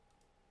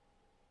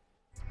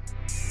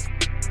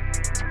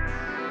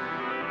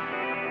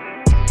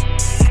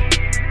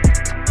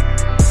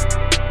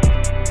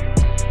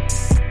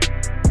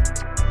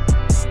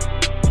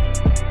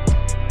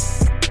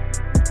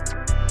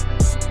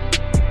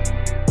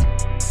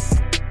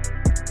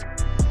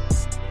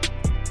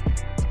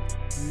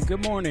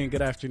Good morning,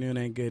 good afternoon,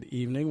 and good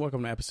evening.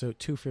 Welcome to episode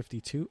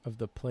 252 of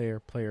the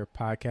Player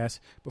Podcast.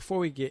 Before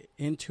we get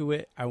into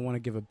it, I want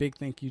to give a big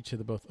thank you to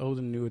the both old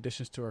and new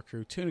additions to our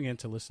crew tuning in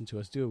to listen to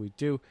us do what we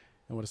do.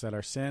 And what is that,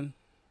 Arsene?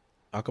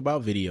 Talk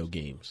about video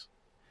games.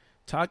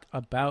 Talk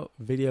about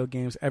video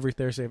games. Every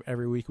Thursday of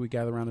every week, we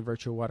gather around the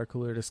virtual water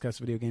cooler to discuss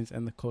video games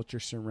and the culture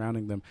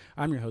surrounding them.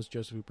 I'm your host,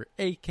 Joseph Hooper,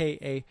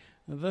 a.k.a.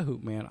 The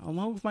Hoop Man,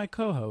 along with my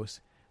co-host,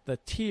 the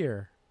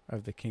Tear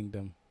of the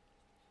Kingdom,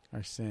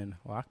 Arsene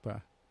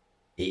Lakpa.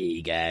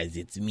 Hey guys,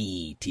 it's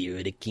me, Tear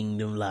of the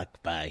Kingdom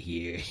Lakpa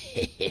here.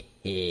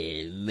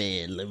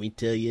 Man, let me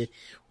tell you,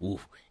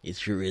 it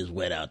sure is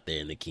wet out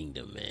there in the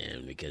kingdom,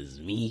 man, because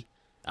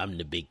I'm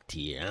the big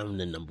tier. I'm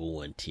the number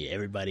one tier.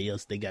 Everybody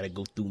else, they gotta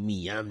go through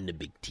me. I'm the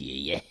big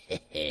tier.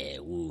 Yeah.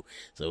 Woo.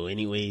 So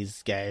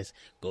anyways, guys,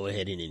 go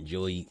ahead and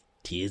enjoy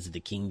Tears of the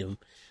Kingdom,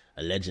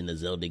 a Legend of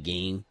Zelda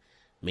game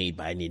made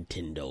by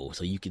Nintendo.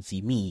 So you can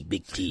see me,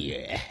 big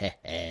tier.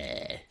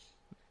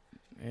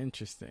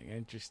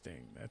 Interesting.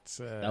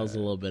 That was a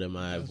little bit of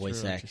my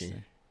voice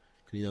acting.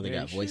 You know, they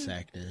got voice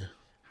acting.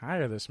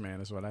 Hire this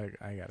man is what I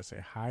gotta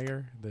say.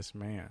 Hire this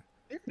man.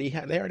 They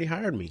already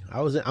hired me.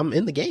 I'm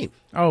in the game.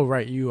 Oh,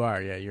 right, you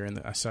are. Yeah, you're in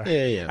the.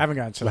 Sorry, yeah. I haven't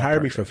gotten to that.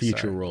 Hired me for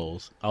future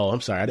roles. Oh,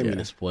 I'm sorry. I didn't mean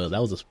to spoil. That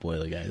was a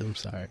spoiler, guys. I'm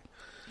sorry.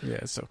 Yeah,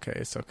 it's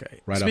okay.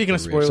 Right. Speaking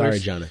of spoilers, sorry,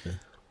 Jonathan.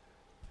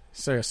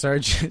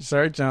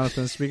 Sorry,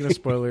 Jonathan. Speaking of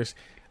spoilers,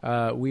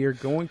 we are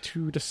going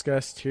to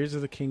discuss Tears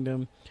of the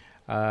Kingdom.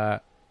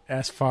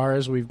 As far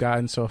as we've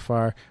gotten so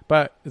far,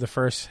 but the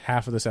first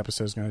half of this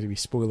episode is going to be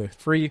spoiler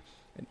free,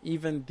 and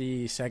even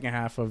the second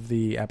half of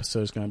the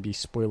episode is going to be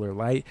spoiler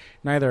light.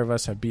 Neither of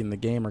us have beaten the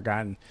game or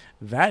gotten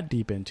that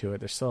deep into it.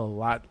 There's still a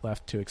lot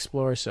left to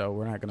explore, so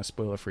we're not going to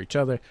spoil it for each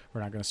other.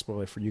 We're not going to spoil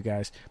it for you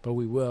guys, but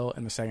we will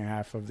in the second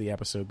half of the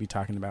episode be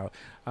talking about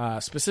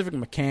specific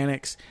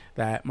mechanics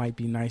that might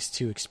be nice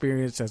to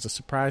experience as a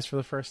surprise for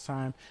the first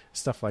time,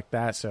 stuff like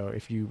that. So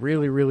if you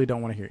really, really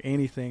don't want to hear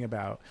anything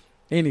about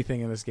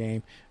anything in this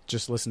game,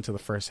 just listen to the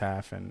first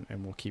half and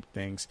we'll keep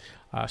things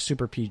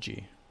super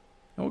PG.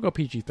 And we'll go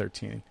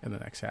PG-13 in the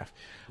next half.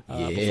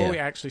 Before we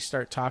actually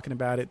start talking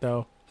about it,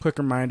 though, quick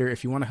reminder,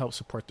 if you want to help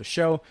support the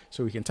show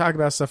so we can talk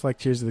about stuff like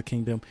Tears of the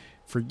Kingdom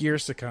for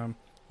years to come,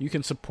 you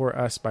can support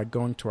us by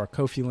going to our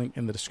Ko-fi link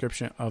in the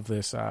description of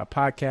this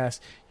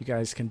podcast. You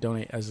guys can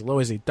donate as low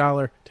as $1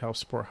 to help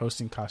support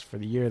hosting costs for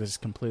the year. This is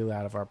completely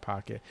out of our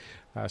pocket.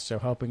 So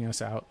helping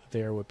us out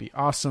there would be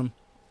awesome.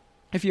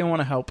 If you don't want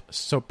to help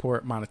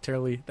support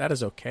monetarily, that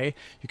is okay.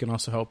 You can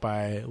also help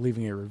by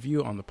leaving a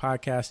review on the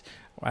podcast,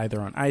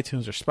 either on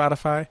iTunes or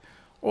Spotify.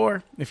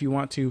 Or if you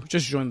want to,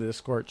 just join the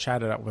Discord,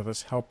 chat it out with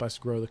us, help us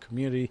grow the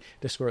community.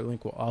 Discord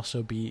link will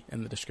also be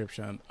in the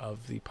description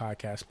of the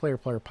podcast,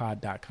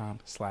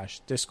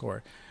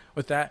 playerplayerpod.com/Discord.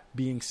 With that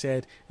being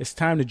said, it's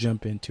time to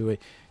jump into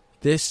it.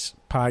 This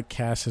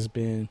podcast has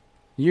been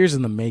years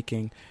in the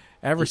making,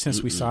 ever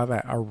since we saw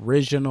that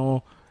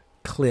original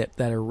clip,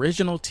 that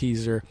original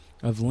teaser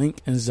of Link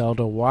and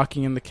Zelda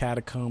walking in the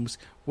catacombs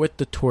with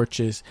the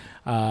torches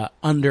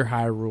under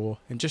Hyrule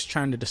and just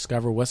trying to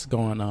discover what's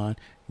going on.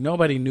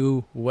 Nobody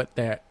knew where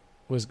that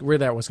was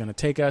going to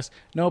take us.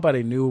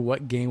 Nobody knew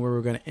what game we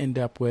were going to end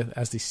up with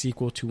as the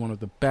sequel to one of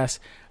the best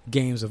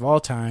games of all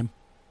time.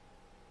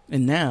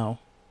 And now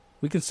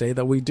we can say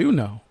that we do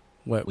know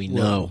what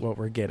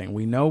we're getting.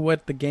 We know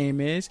what the game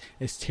is.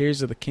 It's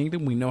Tears of the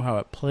Kingdom. We know how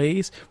it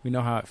plays. We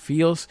know how it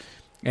feels.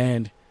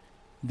 And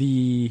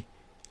the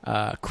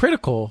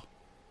critical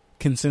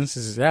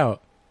consensus is out.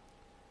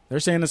 They're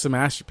saying it's a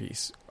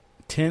masterpiece.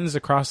 10s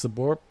across the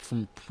board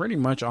from pretty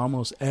much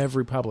almost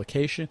every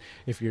publication.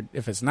 If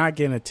it's not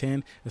getting a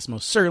 10, it's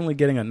most certainly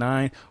getting a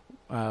 9,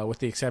 with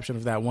the exception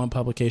of that one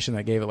publication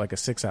that gave it like a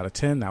 6 out of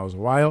 10. That was a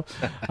while.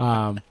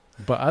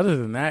 But other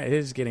than that, it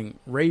is getting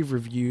rave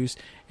reviews.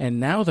 And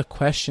now the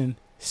question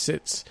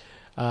sits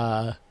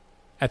at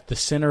the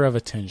center of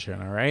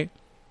attention, all right?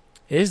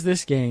 Is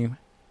this game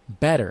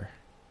better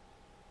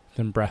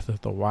than Breath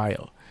of the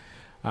Wild?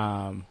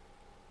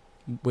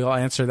 We'll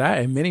answer that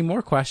and many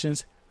more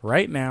questions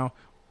right now.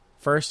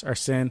 First,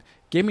 Arsene,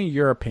 give me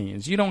your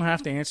opinions. You don't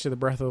have to answer the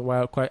Breath of the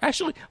Wild question.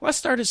 Actually, let's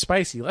start it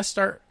spicy. Let's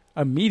start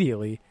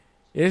immediately.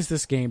 Is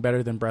this game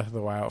better than Breath of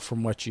the Wild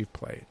from what you've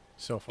played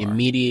so far?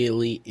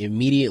 Immediately,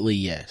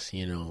 yes.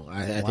 You know,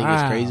 I think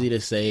it's crazy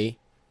to say,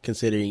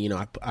 considering, you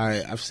know,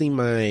 I've seen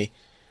my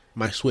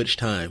Switch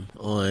time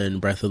on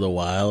Breath of the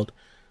Wild.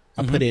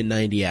 I put in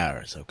 90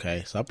 hours,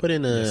 okay? So I put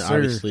in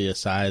obviously a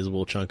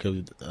sizable chunk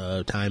of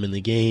time in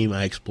the game.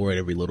 I explored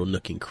every little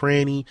nook and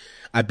cranny.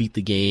 I beat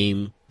the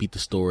game, beat the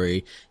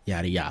story,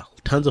 yada yada.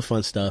 Tons of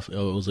fun stuff. It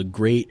was a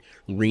great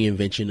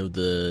reinvention of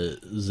the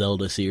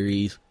Zelda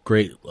series.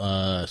 Great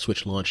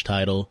Switch launch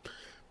title.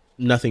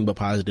 Nothing but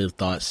positive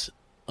thoughts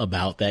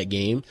about that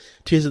game.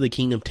 Tears of the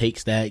Kingdom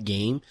takes that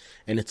game,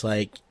 and it's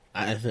like,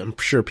 I'm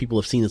sure people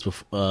have seen this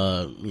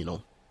before, you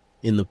know,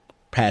 in the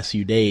past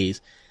few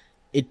days.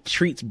 It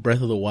treats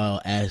Breath of the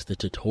Wild as the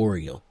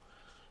tutorial.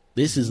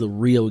 This is the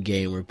real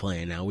game we're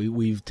playing now.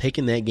 We've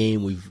taken that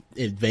game, we've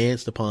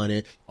advanced upon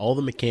it. All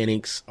the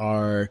mechanics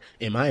are,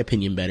 in my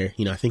opinion, better.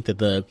 I think that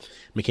the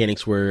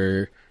mechanics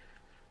were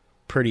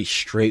pretty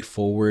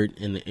straightforward,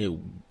 and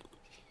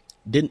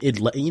it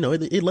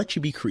let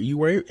you be you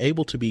were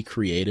able to be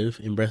creative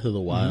in Breath of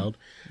the Wild.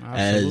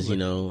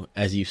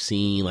 As you've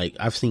seen, like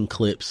I've seen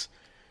clips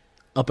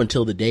up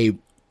until the day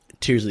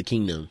Tears of the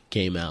Kingdom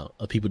came out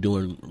of people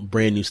doing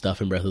brand new stuff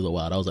in Breath of the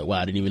Wild. I was like, wow,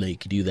 I didn't even know you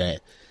could do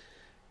that.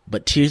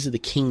 But Tears of the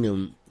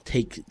Kingdom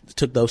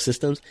took those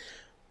systems,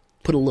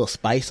 put a little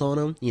spice on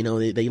them.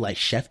 They like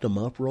chefed them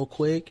up real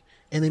quick,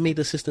 and they made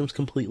the systems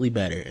completely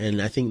better.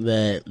 And I think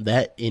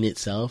that in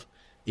itself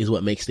is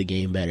what makes the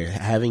game better.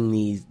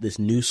 Having this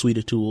new suite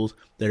of tools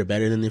that are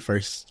better than the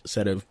first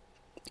set of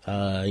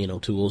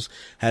tools.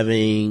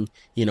 Having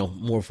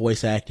more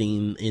voice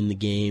acting in the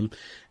game.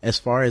 As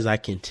far as I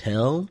can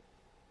tell,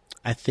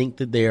 I think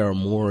that there are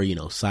more,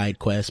 side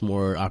quests,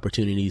 more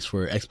opportunities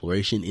for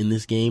exploration in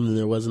this game than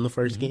there was in the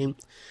first game.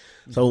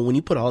 So when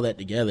you put all that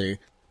together,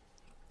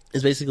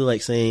 it's basically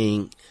like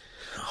saying,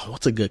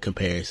 what's a good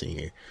comparison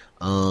here?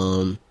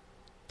 I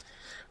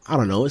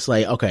don't know. It's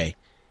like, okay,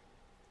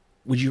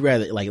 would you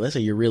rather, like, let's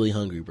say you're really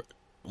hungry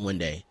one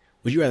day.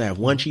 Would you rather have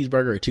one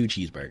cheeseburger or two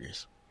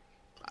cheeseburgers?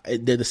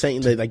 They're the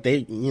same.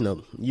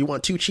 You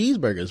want two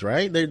cheeseburgers,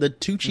 right? The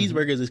two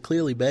cheeseburgers is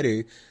clearly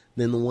better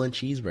than the one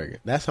cheeseburger.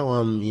 That's how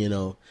I'm,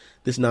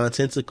 this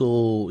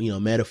nonsensical,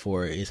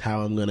 metaphor is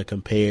how I'm going to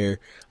compare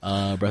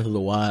Breath of the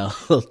Wild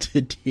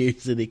to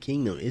Tears of the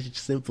Kingdom. It's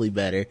just simply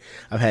better.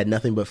 I've had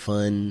nothing but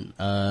fun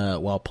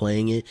while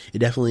playing it. It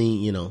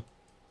definitely,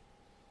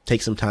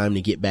 takes some time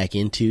to get back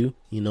into,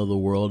 the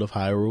world of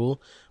Hyrule,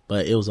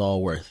 but it was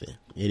all worth it.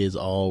 It is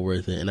all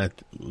worth it, and I,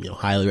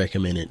 highly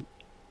recommend it.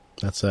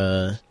 That's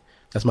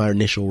my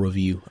initial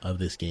review of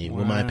this game.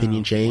 Will my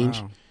opinion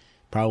change? Wow.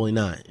 Probably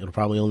not. It'll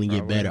probably only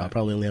get better. I'll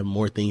probably only have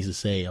more things to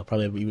say. I'll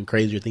probably have even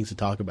crazier things to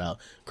talk about,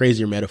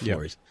 crazier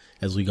metaphors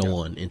as we go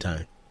on in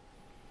time.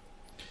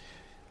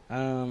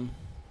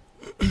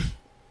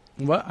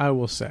 What I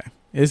will say,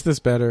 is this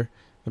better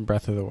than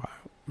Breath of the Wild?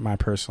 My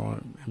personal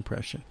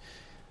impression.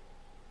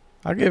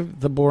 I'll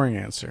give the boring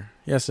answer.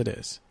 Yes, it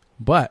is.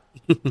 But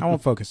I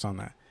won't focus on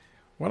that.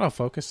 What I'll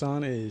focus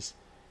on is,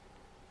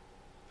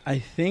 I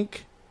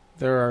think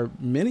there are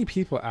many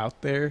people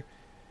out there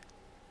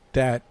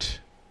that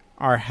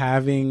are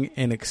having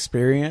an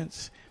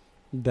experience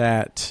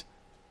that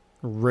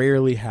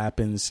rarely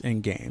happens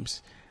in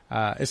games.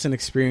 It's an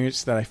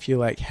experience that I feel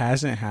like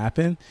hasn't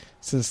happened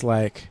since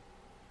like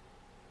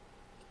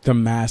the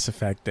Mass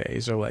Effect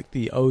days, or like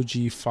the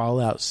OG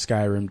Fallout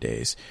Skyrim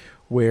days,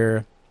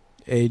 where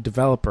a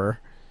developer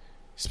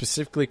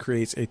specifically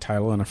creates a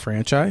title in a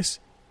franchise,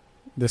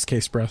 in this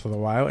case Breath of the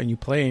Wild, and you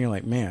play and you're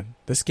like, man,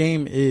 this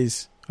game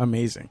is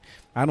amazing.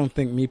 I don't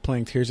think me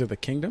playing Tears of the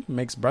Kingdom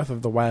makes Breath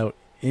of the Wild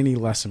any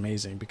less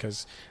amazing,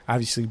 because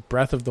obviously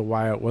Breath of the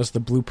Wild was the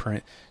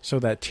blueprint so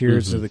that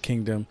Tears of the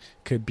Kingdom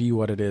could be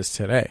what it is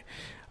today.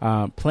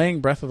 Playing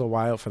Breath of the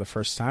Wild for the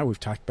first time, we've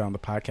talked about on the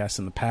podcast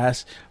in the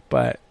past,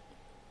 but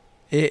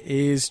it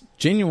is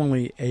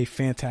genuinely a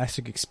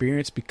fantastic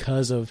experience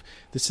because of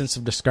the sense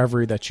of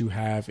discovery that you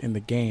have in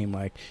the game.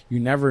 Like, you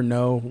never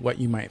know what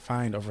you might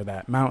find over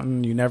that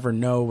mountain. You never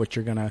know what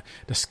you're going to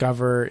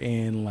discover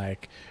in,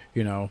 like,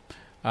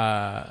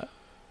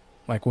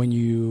 like when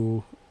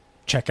you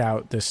check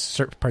out this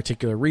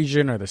particular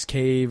region or this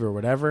cave or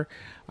whatever.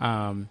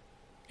 And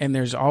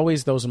there's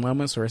always those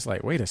moments where it's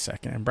like, wait a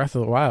second, in Breath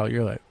of the Wild,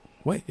 you're like,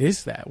 what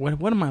is that?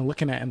 What am I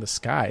looking at in the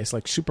sky? It's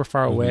like super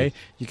far away.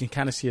 You can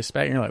kind of see a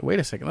speck, and you're like, wait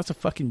a second, that's a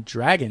fucking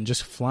dragon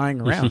just flying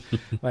around.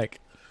 Like,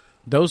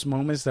 those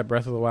moments that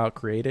Breath of the Wild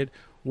created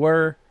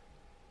were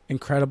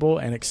incredible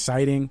and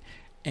exciting,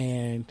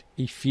 and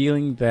a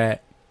feeling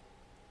that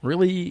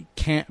really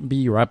can't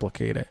be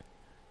replicated,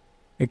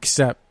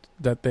 except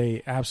that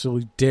they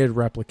absolutely did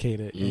replicate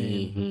it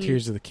in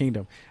Tears of the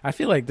Kingdom. I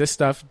feel like this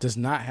stuff does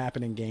not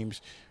happen in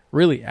games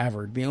really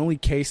ever. The only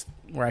case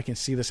where I can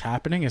see this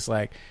happening is,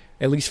 like,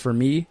 at least for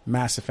me,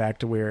 Mass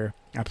Effect, where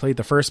I played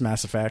the first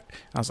Mass Effect.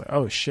 I was like,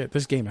 oh shit,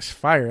 this game is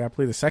fire. I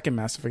played the second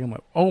Mass Effect. I'm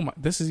like, oh my,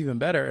 this is even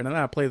better. And then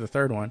I played the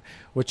third one,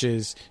 which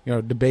is,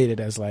 debated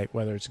as like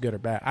whether it's good or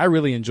bad. I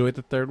really enjoyed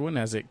the third one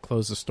as it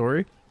closed the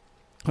story.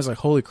 I was like,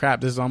 holy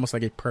crap, this is almost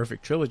like a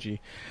perfect trilogy.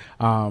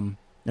 And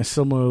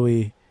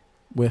similarly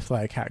with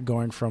like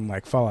going from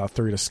like Fallout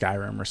 3 to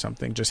Skyrim or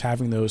something, just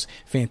having those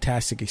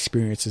fantastic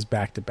experiences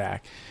back to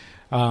back.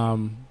 Or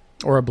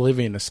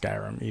Oblivion to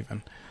Skyrim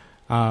even.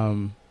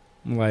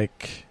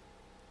 Like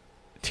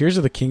Tears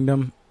of the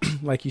Kingdom,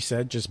 like you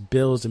said, just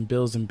builds and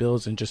builds and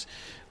builds and just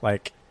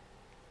like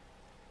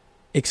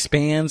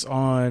expands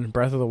on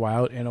Breath of the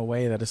Wild in a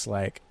way that it's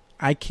like,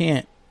 I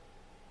can't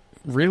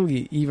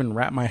really even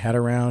wrap my head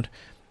around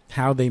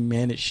how they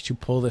managed to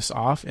pull this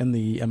off in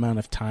the amount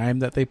of time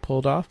that they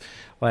pulled off.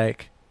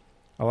 Like,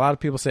 a lot of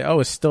people say, oh,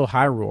 it's still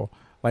Hyrule.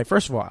 Like,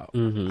 first of all,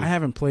 I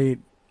haven't played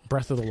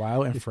Breath of the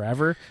Wild in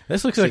forever.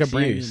 This looks like a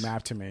brand new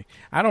map to me.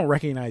 I don't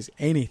recognize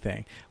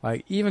anything.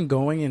 Like, even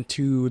going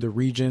into the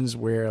regions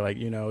where, like,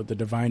 the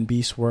Divine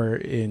Beasts were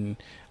in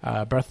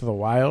Breath of the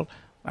Wild,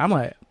 I'm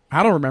like,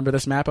 I don't remember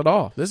this map at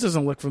all. This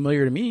doesn't look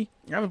familiar to me.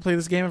 I haven't played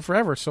this game in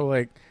forever. So,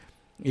 like,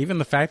 even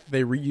the fact that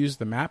they reused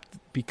the map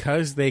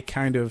because they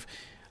kind of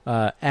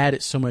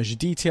added so much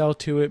detail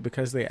to it,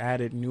 because they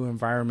added new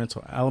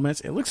environmental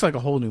elements, it looks like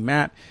a whole new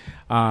map.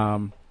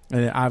 And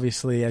then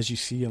obviously, as you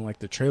see in like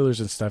the trailers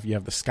and stuff, you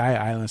have the Sky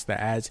Islands that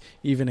adds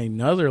even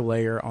another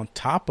layer on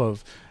top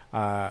of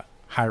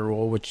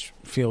Hyrule, which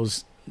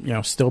feels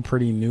still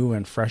pretty new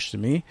and fresh to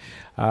me.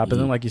 But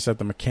then, like you said,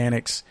 the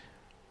mechanics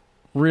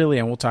really,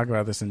 and we'll talk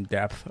about this in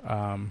depth,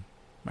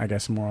 I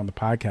guess more on the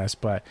podcast,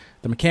 but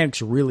the mechanics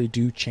really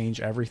do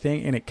change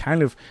everything. And it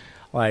kind of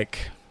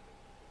like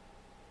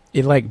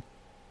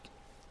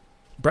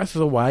Breath of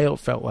the Wild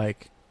felt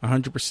like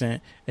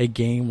 100% a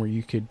game where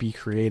you could be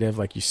creative,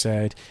 like you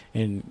said,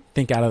 and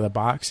think out of the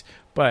box.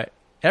 But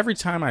every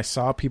time I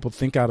saw people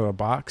think out of the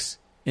box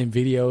in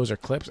videos or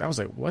clips, I was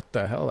like, what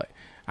the hell? Like,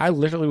 I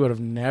literally would have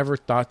never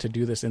thought to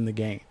do this in the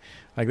game.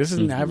 Like, this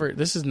is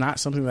this is not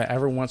something that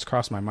ever once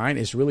crossed my mind.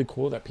 It's really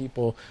cool that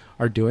people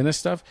are doing this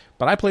stuff,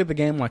 but I played the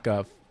game like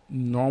a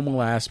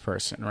normal ass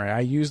person, right?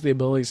 I used the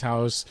abilities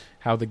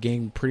how the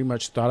game pretty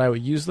much thought I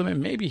would use them,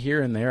 and maybe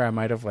here and there I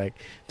might have like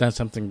done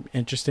something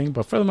interesting,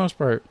 but for the most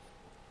part,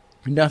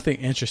 nothing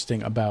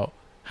interesting about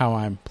how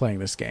I'm playing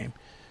this game.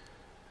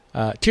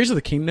 Tears of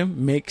the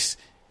Kingdom makes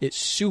it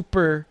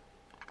super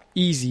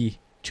easy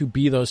to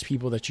be those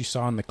people that you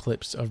saw in the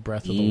clips of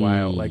Breath of the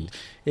Wild. Like,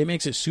 it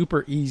makes it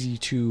super easy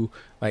to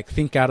like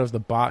think out of the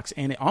box,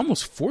 and it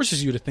almost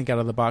forces you to think out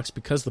of the box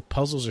because the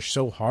puzzles are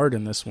so hard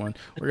in this one,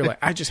 where you're like,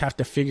 I just have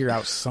to figure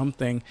out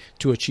something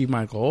to achieve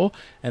my goal,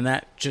 and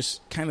that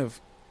just kind of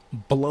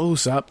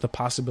blows up the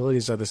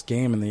possibilities of this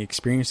game and the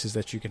experiences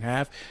that you can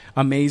have.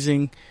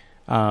 Amazing.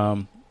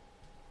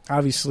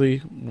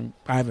 Obviously,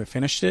 I haven't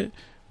finished it,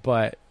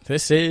 but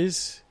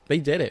they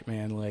did it,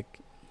 man. Like,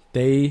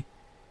 they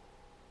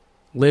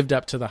lived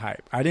up to the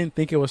hype. I didn't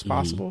think it was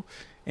possible,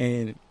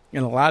 and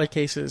in a lot of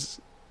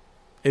cases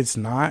it's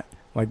not.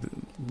 Like,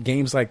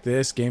 games like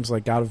this, games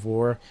like God of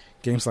War,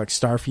 games like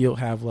Starfield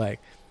have like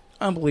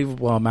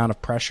unbelievable amount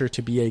of pressure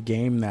to be a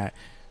game that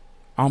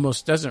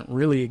almost doesn't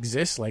really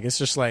exist. Like, it's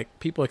just like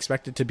people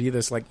expect it to be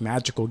this like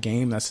magical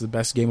game that's the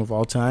best game of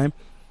all time.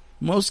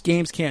 Most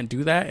games can't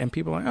do that, and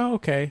people are like, oh,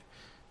 okay,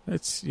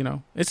 it's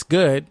it's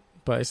good,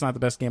 but it's not the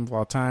best game of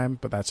all time,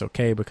 but that's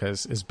okay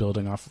because it's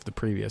building off of the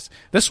previous.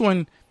 This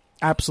one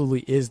absolutely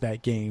is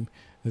that game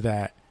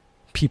that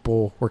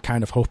people were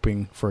kind of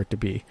hoping for it to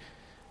be.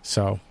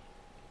 So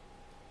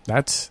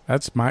that's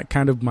my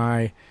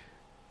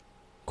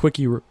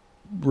quickie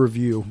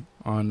review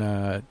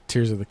on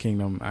Tears of the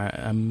Kingdom.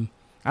 I don't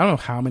know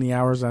how many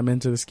hours I'm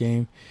into this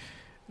game.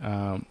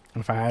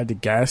 If I had to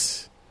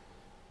guess,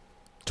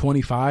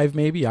 25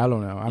 maybe. I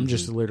don't know. I'm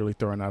just literally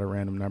throwing out a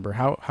random number.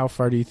 How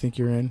far do you think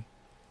you're in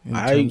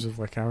terms of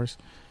like hours?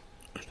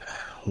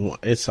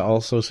 It's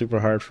also super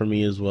hard for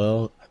me as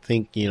well. I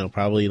think,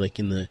 probably like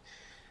in the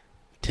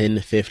 10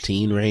 to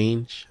 15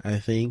 range, I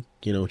think,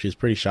 which is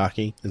pretty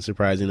shocking and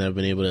surprising that I've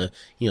been able to,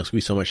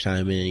 squeeze so much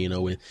time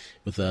in,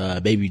 with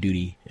baby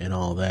duty and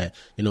all that.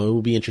 It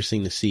will be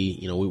interesting to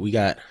see, we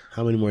got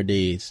how many more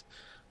days?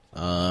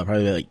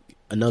 Probably like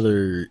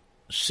another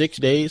 6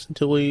 days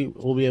until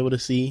we'll be able to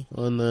see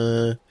on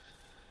the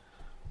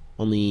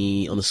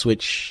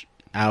Switch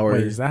hour.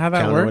 Wait, is that how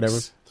that works? Or whatever.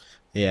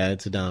 Yeah,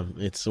 it's dumb.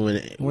 It's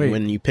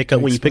when you pick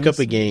up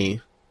a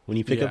game. When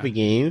you pick up a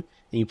game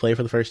and you play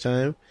for the first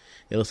time,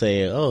 it'll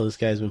say, "Oh, this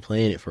guy's been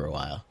playing it for a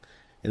while,"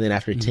 and then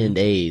after 10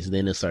 days,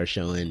 then it'll start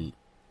showing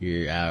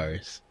your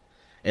hours.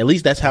 At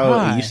least that's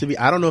how it used to be.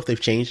 I don't know if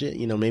they've changed it.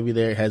 Maybe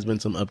there has been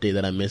some update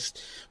that I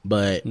missed,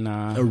 but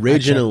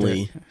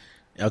originally,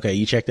 okay,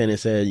 you checked in and it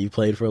said you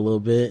played for a little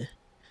bit.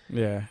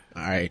 Yeah.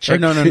 All right. Check.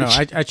 No.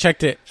 I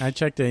checked it.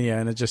 Yeah,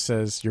 and it just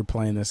says you're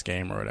playing this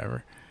game or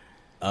whatever.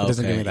 It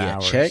doesn't give me the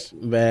hours. Check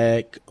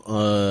back.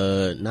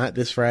 Not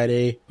this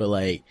Friday, but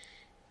like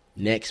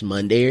next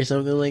Monday or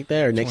something like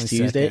that, or next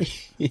Tuesday.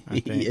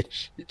 Yeah,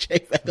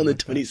 check back on the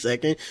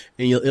 22nd,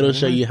 and it'll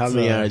show you how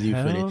many hours you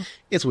put in.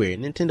 It's weird.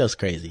 Nintendo's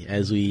crazy,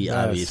 as we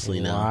obviously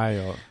know.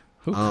 Wild.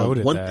 Who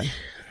coded that?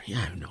 I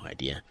have no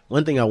idea.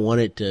 One thing I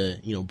wanted to,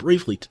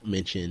 briefly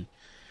mention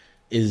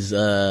is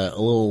a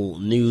little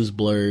news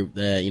blurb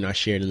that I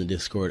shared in the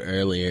Discord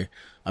earlier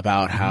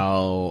about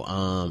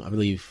how I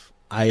believe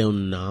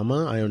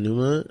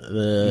Aonuma,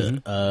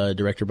 the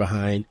director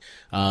behind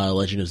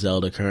Legend of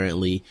Zelda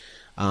currently,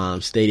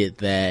 stated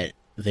that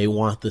they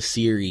want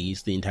the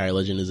entire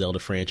Legend of Zelda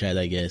franchise,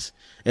 I guess,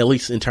 at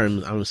least in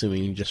terms, I'm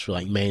assuming just for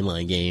like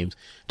mainline games,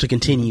 to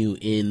continue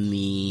in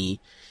the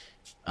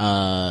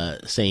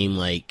same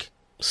like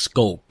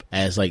scope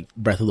as like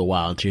Breath of the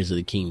Wild and Tears of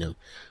the Kingdom,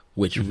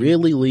 which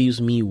really leaves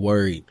me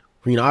worried.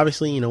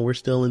 Obviously, we're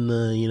still in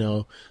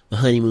the, the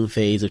honeymoon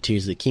phase of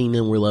Tears of the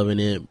Kingdom. We're loving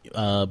it,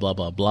 blah,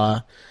 blah,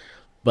 blah.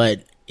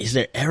 But is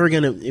there ever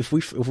if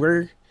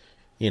we're,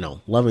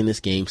 loving this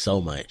game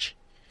so much,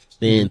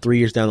 Then 3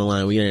 years down the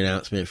line, we get an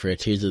announcement for a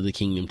Tears of the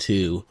Kingdom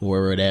 2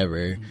 or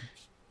whatever.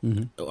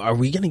 Are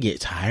we going to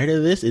get tired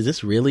of this? Is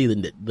this really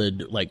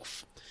the like,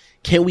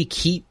 can we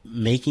keep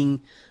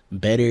making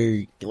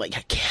better?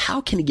 Like, how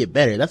can it get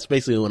better? That's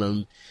basically what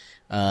I'm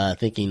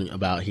thinking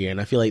about here.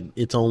 And I feel like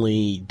it's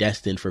only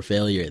destined for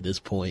failure at this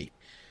point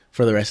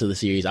for the rest of the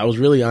series. I was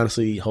really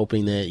honestly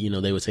hoping that,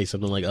 they would say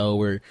something like, oh,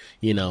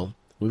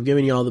 we've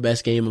given you all the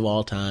best game of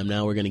all time.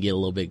 Now we're going to get a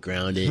little bit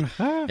grounded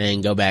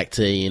and go back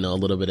to, a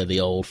little bit of the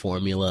old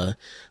formula,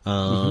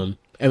 and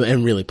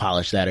really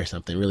polish that or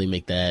something, really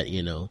make that,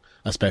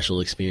 a special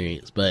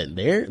experience. But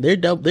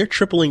they're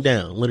tripling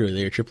down. Literally,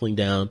 they're tripling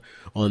down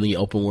on the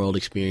open world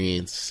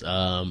experience,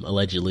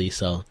 allegedly.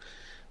 So,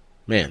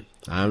 man,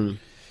 I'm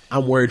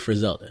worried for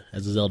Zelda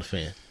as a Zelda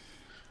fan.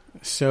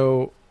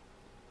 So,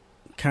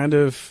 kind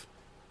of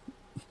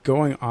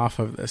going off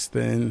of this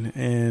then,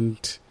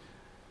 and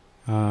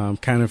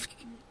kind of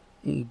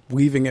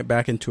weaving it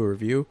back into a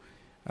review.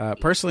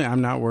 Personally,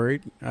 I'm not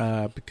worried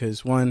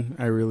because, one,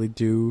 I really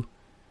do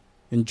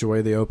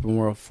enjoy the open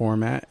world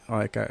format.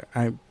 Like,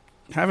 I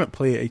haven't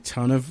played a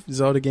ton of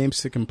Zelda games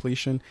to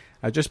completion.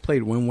 I just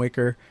played Wind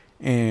Waker,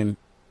 and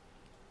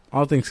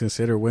all things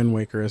considered, Wind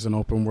Waker is an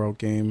open world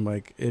game.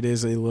 Like, it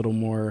is a little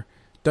more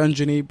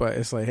dungeony, but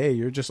it's like, hey,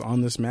 you're just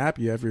on this map,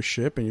 you have your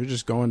ship, and you're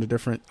just going to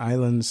different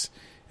islands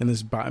in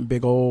this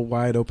big old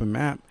wide open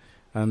map.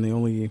 And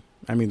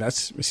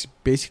that's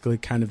basically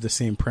kind of the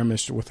same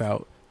premise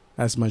without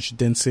as much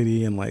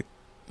density and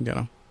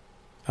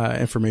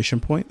information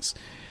points.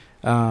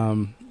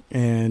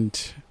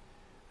 And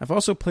I've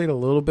also played a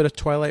little bit of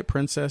Twilight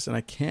Princess, and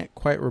I can't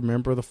quite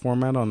remember the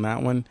format on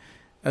that one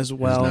as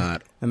well. It's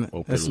not and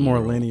open it's more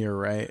world. Linear,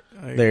 right?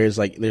 There's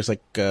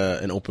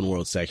an open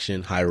world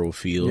section, Hyrule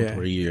Field,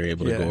 where you're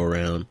able to go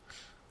around.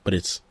 But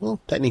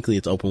technically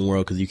it's open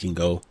world because you can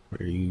go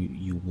where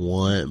you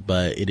want,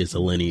 but it is a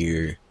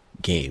linear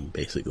game,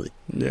 basically.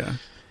 Yeah.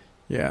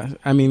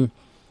 I mean,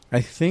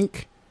 I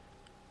think,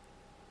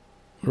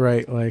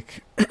 right,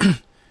 like,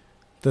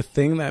 the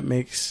thing that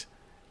makes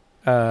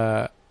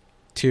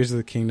Tears of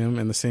the Kingdom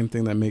and the same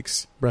thing that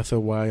makes Breath of the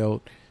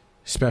Wild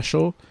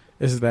special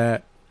is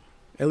that,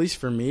 at least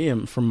for me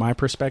and from my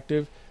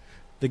perspective,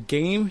 the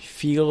game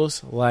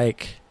feels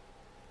like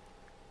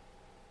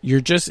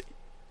you're just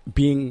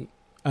being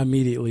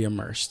immediately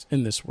immersed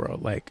in this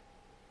world. Like,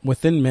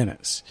 within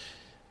minutes,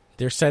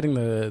 they're setting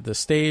the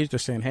stage. They're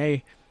saying,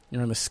 hey,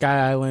 you're on the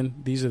Sky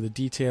Island. These are the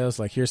details.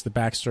 Like, here's the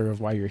backstory of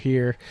why you're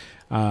here.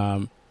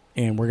 And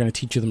we're going to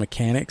teach you the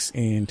mechanics.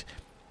 And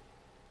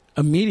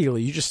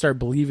immediately you just start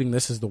believing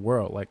this is the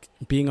world. Like,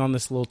 being on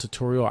this little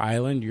tutorial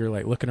island, you're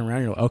like looking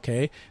around, you're like,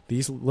 okay,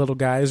 these little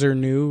guys are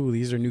new.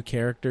 These are new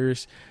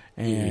characters.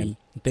 And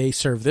they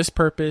serve this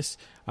purpose.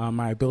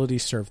 My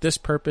abilities serve this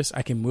purpose.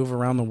 I can move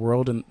around the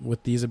world and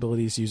with these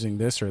abilities using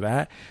this or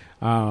that.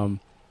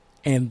 And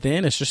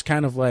then it's just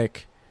kind of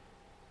like,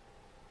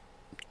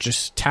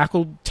 just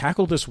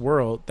tackle this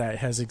world that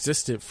has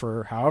existed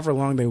for however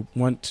long they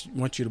want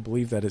you to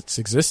believe that it's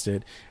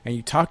existed. And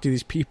you talk to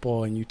these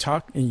people, and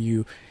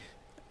you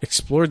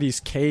explore these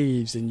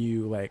caves, and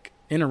you like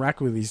interact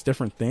with these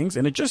different things.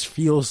 And it just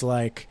feels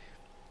like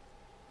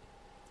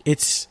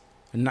it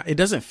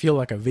doesn't feel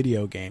like a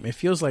video game. It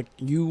feels like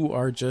you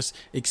are just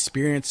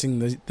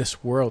experiencing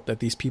this world that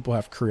these people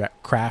have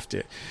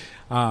crafted.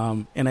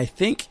 And I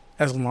think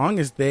as long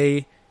as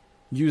they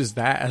use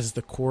that as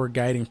the core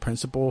guiding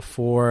principle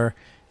for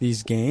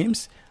these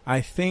games,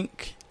 I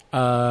think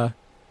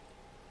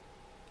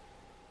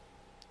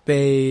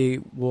they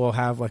will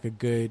have like a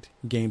good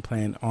game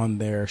plan on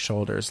their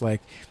shoulders.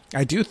 Like,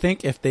 I do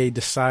think if they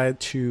decide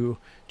to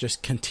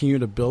just continue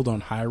to build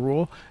on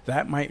Hyrule,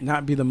 that might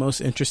not be the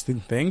most interesting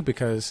thing,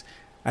 because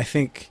I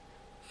think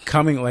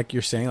coming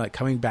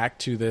back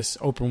to this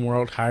open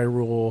world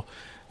Hyrule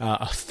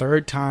a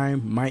third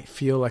time might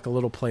feel like a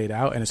little played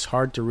out, and it's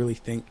hard to really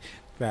think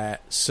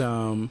that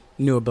some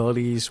new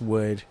abilities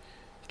would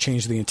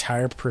change the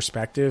entire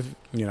perspective,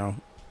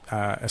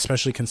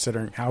 especially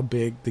considering how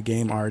big the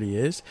game already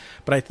is.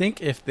 But I think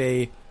if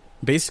they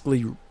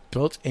basically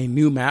built a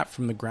new map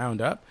from the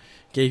ground up,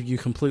 gave you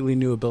completely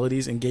new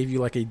abilities, and gave you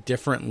like a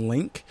different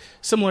Link,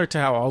 similar to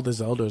how all the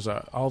other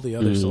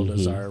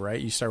Zeldas are, right?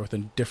 You start with a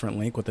different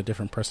Link with a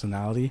different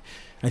personality.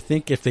 I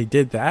think if they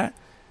did that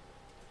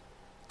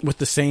with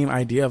the same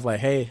idea of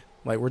like, hey,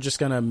 like, we're just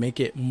going to make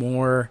it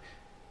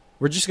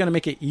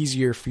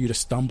easier for you to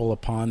stumble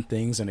upon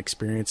things and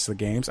experience the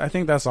games. I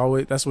think that's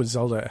what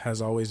Zelda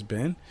has always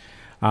been.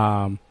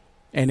 And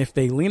if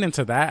they lean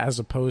into that as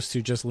opposed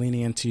to just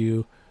leaning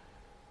into,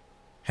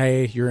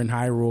 hey, you're in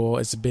Hyrule,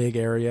 it's a big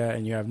area,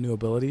 and you have new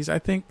abilities, I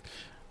think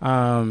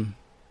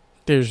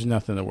there's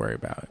nothing to worry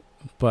about.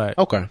 But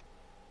okay,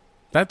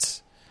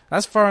 that's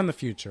far in the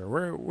future.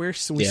 We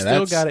still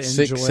got to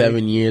enjoy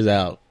 6-7 years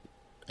out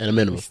at a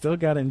minimum. We still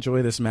got to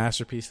enjoy this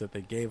masterpiece that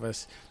they gave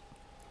us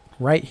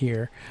right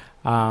here.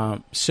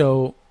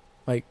 So,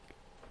 like,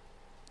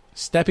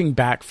 stepping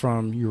back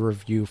from your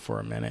review for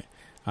a minute,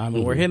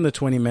 we're hitting the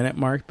 20-minute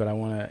mark, but I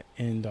want to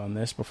end on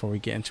this before we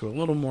get into a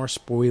little more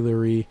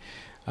spoilery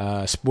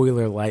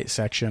spoiler light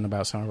section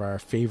about some of our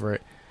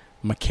favorite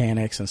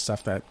mechanics and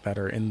stuff that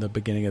are in the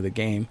beginning of the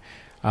game.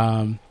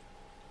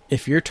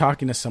 If you're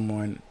talking to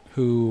someone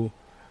who,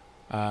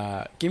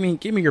 give me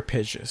your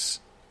pitches.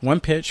 One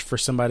pitch for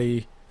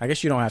somebody. I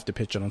guess you don't have to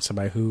pitch it on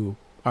somebody who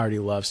already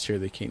loves Tears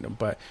of the Kingdom,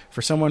 but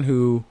for someone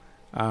who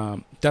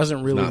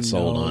doesn't really not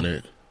sold on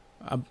it,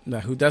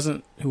 who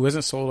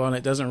isn't sold on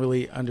it, doesn't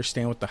really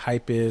understand what the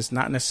hype is,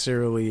 not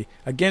necessarily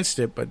against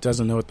it, but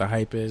doesn't know what the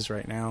hype is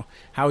right now,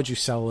 how would you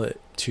sell it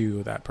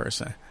to that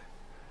person?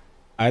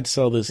 I'd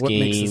sell this game.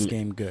 What makes this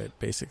game game good,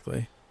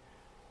 basically?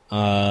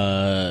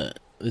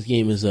 This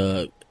game is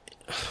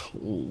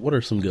what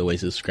are some good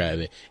ways to describe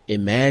it?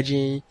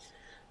 Imagine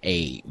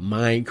a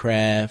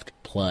Minecraft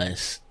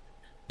plus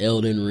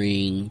Elden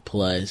Ring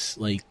plus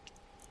like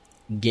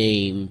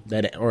game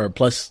or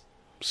plus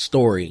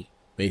story.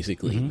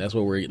 Basically, that's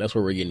what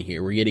we're getting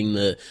here. We're getting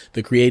the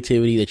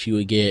creativity that you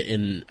would get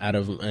out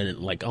of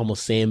like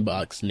almost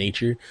sandbox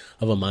nature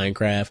of a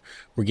Minecraft.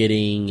 We're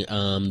getting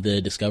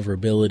the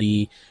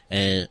discoverability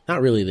and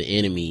not really the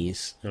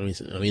enemies. I mean,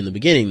 in the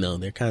beginning though,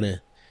 they kind of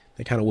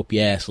whoop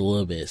your ass a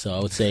little bit. So I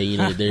would say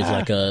there's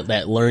like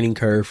that learning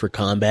curve for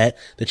combat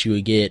that you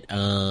would get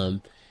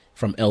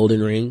from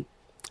Elden Ring.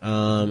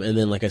 And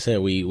then like I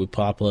said, we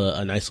pop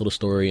a nice little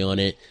story on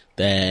it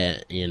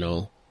that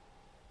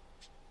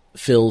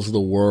fills the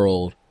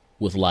world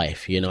with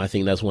life. I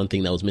think that's one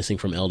thing that was missing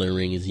from Elden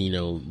Ring is,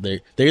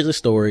 there's a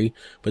story,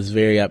 but it's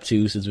very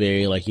obtuse. It's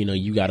very like,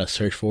 you got to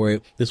search for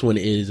it. This one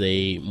is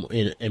a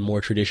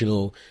more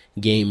traditional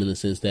game in the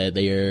sense that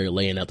they are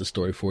laying out the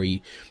story for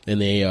you,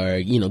 and they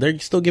are, they're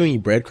still giving you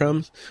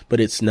breadcrumbs, but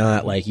it's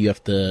not like you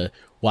have to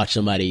watch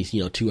somebody's,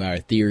 2-hour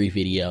theory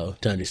video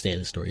to understand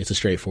the story. It's a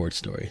straightforward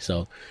story.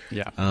 So,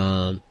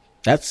 yeah,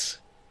 that's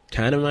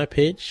kind of my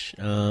pitch.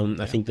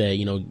 I think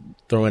that,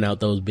 throwing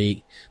out those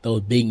big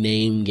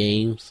name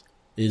games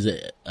is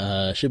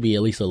should be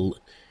at least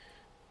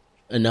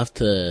enough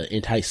to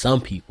entice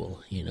some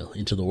people,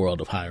 into the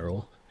world of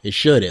Hyrule. It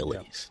should at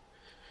least.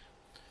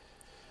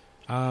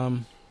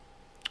 Kind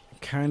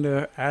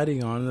of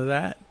adding on to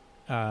that,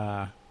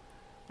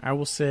 I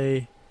will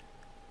say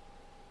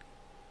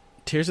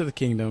Tears of the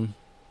Kingdom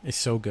is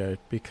so good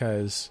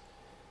because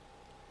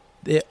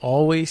it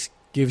always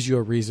gives you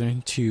a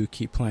reason to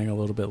keep playing a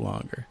little bit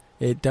longer.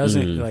 It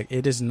doesn't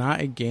it is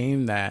not a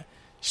game that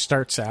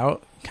starts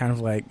out kind of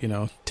like,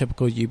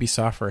 typical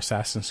Ubisoft or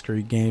Assassin's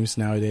Creed games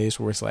nowadays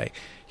where it's like,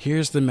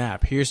 here's the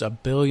map, here's a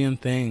billion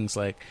things,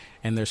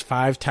 and there's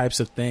 5 types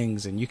of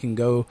things, and you can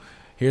go,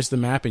 here's the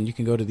map, and you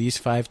can go to these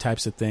 5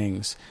 types of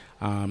things.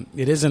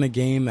 It isn't a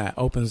game that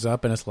opens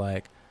up and it's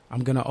like,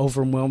 I'm going to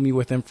overwhelm you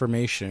with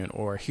information,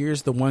 or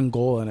here's the one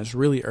goal and it's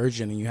really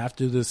urgent and you have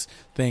to do this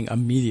thing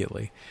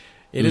immediately.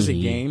 It is a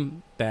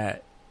game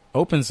that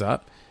opens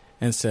up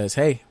and says,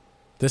 hey,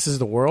 this is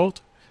the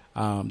world.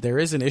 There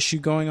is an issue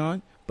going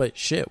on, but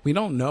shit, we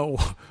don't know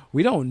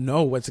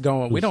what's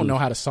going on. We don't know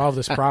how to solve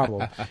this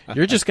problem.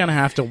 You're just going to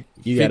have to,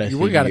 we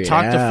got to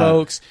talk to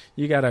folks.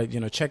 You got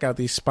to, check out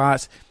these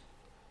spots.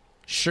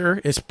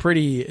 Sure, it's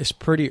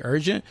pretty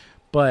urgent,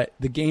 but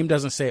the game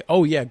doesn't say,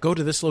 oh yeah, go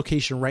to this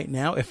location right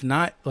now. If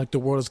not, like, the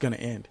world is going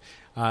to end.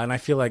 And I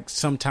feel like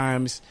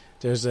sometimes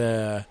there's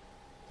a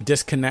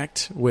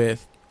disconnect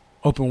with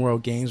open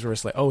world games where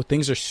it's like, oh,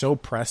 things are so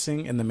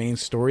pressing in the main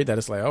story that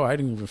it's like, oh, I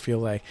didn't even feel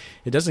like,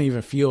 it doesn't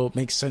even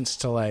make sense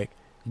to like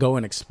go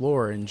and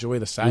explore and enjoy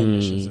the side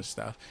missions and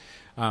stuff.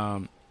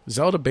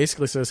 Zelda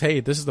basically says, hey,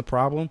 this is the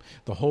problem.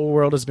 The whole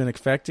world has been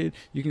affected.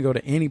 You can go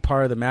to any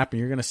part of the map and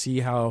you're going to see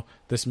how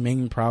this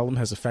main problem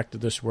has affected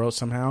this world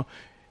somehow.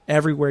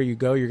 Everywhere you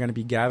go, you're going to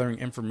be gathering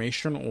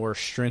information or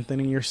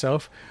strengthening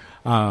yourself.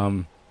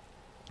 And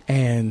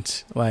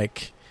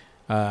like,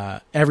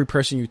 every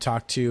person you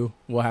talk to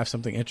will have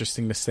something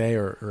interesting to say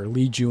or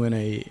lead you in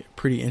a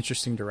pretty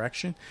interesting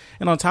direction.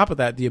 And on top of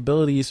that, the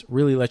abilities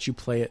really let you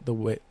play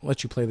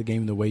the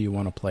game the way you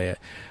want to play it.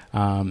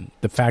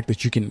 The fact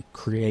that you can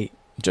create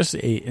just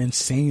an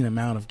insane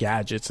amount of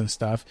gadgets and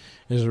stuff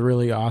is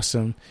really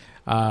awesome.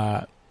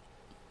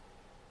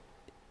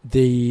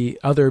 The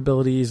other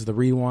abilities, the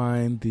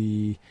rewind,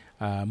 the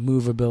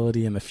move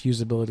ability, and the fuse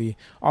ability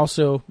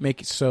also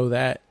make it so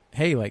that,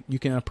 hey, like, you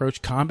can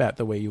approach combat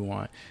the way you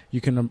want.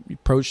 You can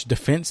approach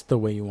defense the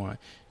way you want.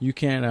 You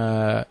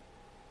can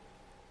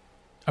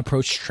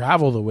approach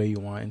travel the way you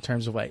want in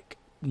terms of like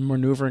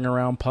maneuvering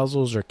around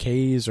puzzles or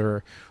caves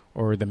or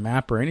the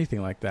map or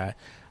anything like that.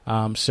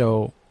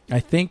 So I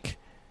think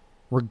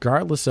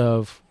regardless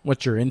of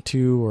what you're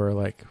into or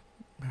like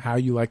how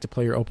you like to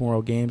play your open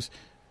world games,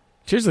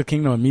 Tears of the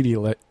Kingdom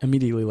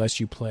immediately lets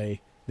you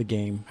play the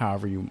game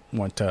however you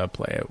want to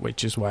play it,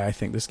 which is why I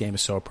think this game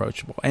is so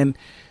approachable. And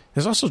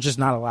there's also just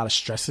not a lot of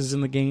stresses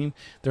in the game.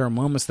 There are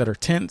moments that are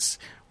tense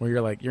where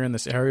you're in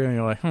this area and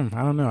you're like, I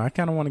don't know, I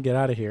kind of want to get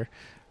out of here.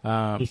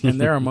 And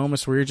there are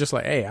moments where you're just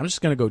like, hey, I'm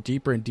just going to go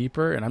deeper and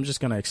deeper and I'm just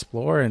going to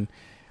explore. And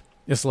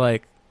it's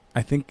like,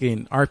 I think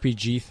an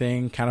RPG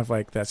thing kind of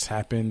like that's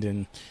happened.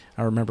 And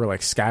I remember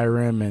like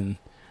Skyrim and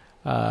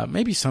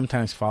maybe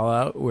sometimes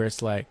Fallout, where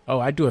it's like, oh,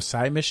 I do a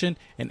side mission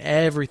and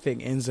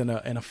everything ends in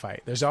a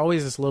fight. There's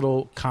always this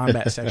little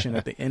combat section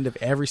at the end of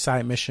every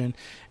side mission,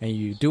 and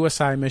you do a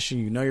side mission,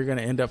 you know you're going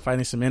to end up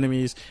fighting some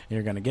enemies, and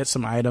you're going to get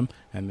some item,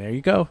 and there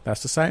you go.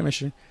 That's the side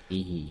mission.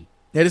 Mm-hmm.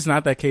 It is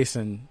not that case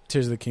in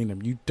Tears of the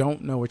Kingdom. You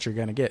don't know what you're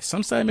going to get.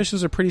 Some side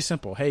missions are pretty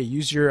simple. Hey,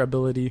 use your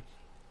ability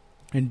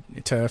and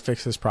to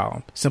fix this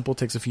problem. Simple,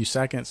 takes a few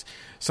seconds.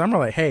 Some are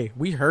like, hey,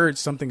 we heard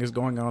something is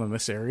going on in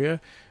this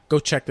area. Go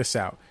check this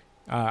out.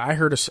 I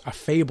heard a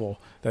fable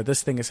that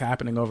this thing is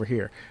happening over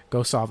here.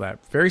 Go solve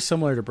that. Very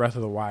similar to Breath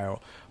of the Wild,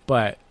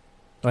 but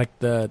like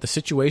the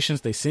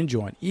situations they send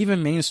you on,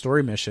 even main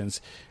story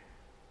missions,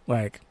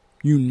 like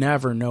you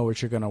never know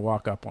what you're going to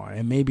walk up on.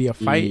 It may be a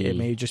fight. It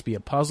may just be a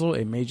puzzle.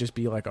 It may just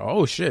be like,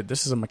 oh shit,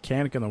 this is a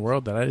mechanic in the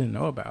world that I didn't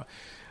know about.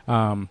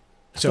 I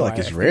feel like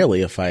it's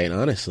rarely a fight,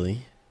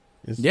 honestly.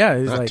 It's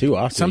not like, too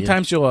often.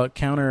 Sometimes you'll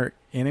encounter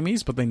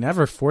enemies, but they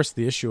never force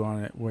the issue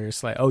on it where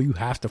it's like, oh, you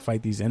have to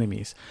fight these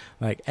enemies.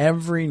 Like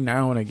every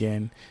now and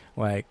again,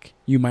 like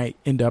you might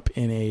end up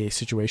in a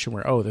situation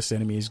where, oh, this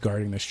enemy is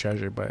guarding this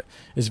treasure, but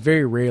it's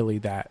very rarely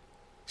that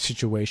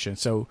situation.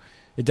 So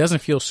it doesn't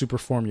feel super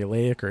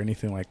formulaic or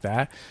anything like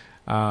that,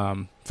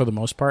 for the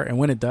most part. And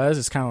when it does,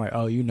 it's kind of like,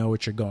 oh, you know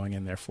what you're going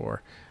in there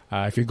for.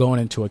 If you're going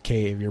into a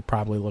cave, you're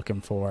probably looking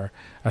for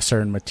a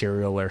certain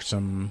material or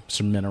some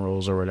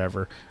minerals or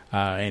whatever.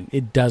 And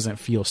it doesn't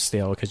feel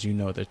stale because you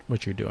know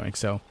what you're doing.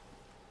 So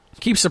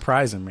keep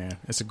surprising, man.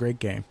 It's a great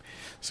game.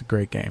 It's a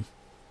great game.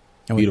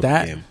 And with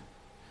that, game.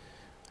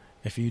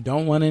 If you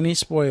don't want any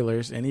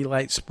spoilers, any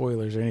light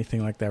spoilers or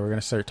anything like that, we're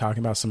going to start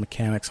talking about some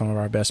mechanics, some of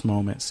our best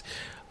moments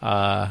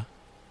right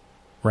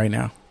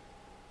now.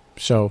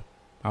 So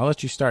I'll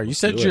let you start. You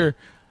said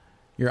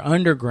you're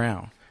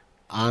underground.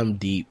 I'm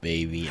deep,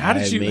 baby. How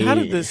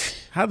did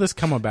this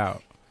come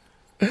about?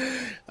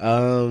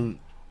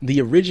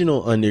 The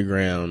original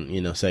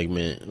underground,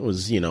 segment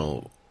was,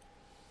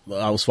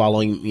 I was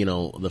following,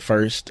 the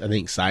first, I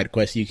think, side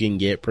quest you can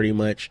get pretty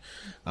much,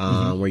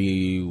 where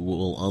you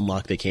will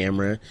unlock the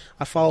camera.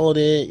 I followed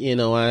it,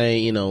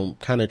 I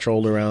kind of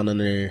trolled around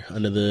under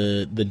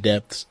the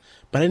depths,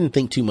 but I didn't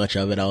think too much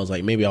of it. I was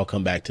like, maybe I'll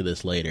come back to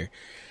this later.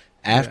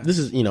 This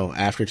is,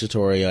 after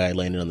tutorial, I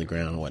landed on the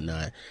ground and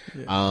whatnot.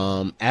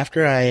 Yeah.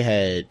 After I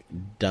had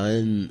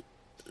done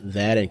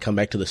that and come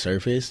back to the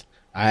surface,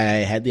 I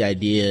had the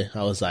idea.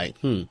 I was like,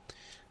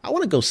 I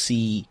want to go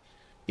see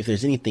if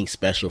there's anything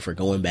special for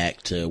going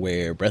back to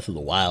where Breath of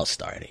the Wild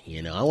started.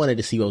 I wanted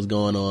to see what was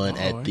going on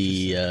at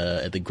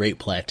the Great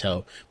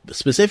Plateau,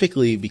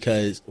 specifically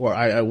because,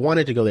 I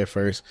wanted to go there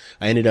first.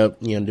 I ended up,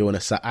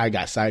 I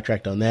got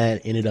sidetracked on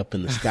that, ended up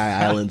in the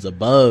Sky Islands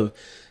above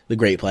the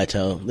Great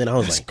Plateau. Then I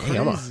was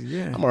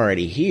I'm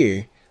already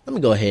here. Let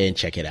me go ahead and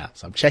check it out.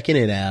 So I'm checking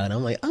it out. And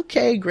I'm like,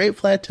 okay, Great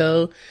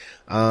Plateau.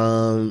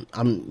 I'm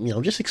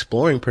just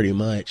exploring pretty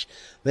much.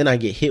 Then I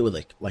get hit with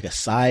like a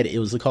side. It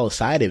was called a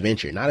side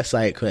adventure, not a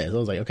side quest. I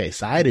was like, okay,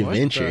 side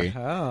adventure.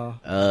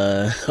 What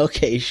the hell?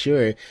 Okay,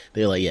 sure.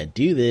 They're like, yeah,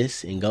 do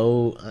this and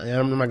go.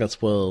 I'm not gonna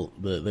spoil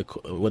the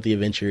what the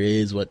adventure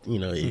is, what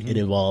it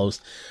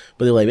involves.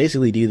 But they're like,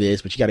 basically do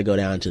this, but you got to go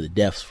down to the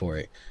depths for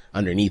it,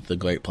 underneath the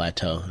Great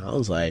Plateau. I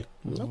was like,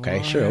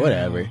 okay, sure,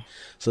 whatever.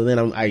 So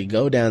then I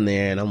go down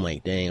there and I'm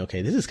like, dang,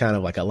 okay, this is kind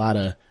of like a lot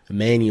of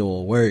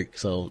manual work.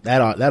 So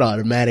that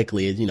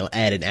automatically is,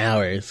 added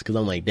hours, because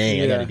I'm like,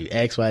 dang, I got to do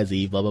X, Y,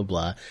 Z, blah, blah,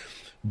 blah.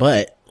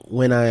 But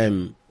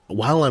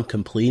while I'm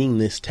completing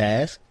this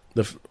task,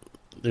 there's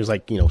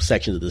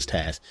sections of this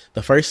task.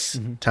 The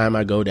first time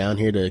I go down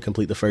here to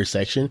complete the first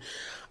section,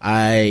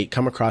 I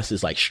come across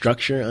this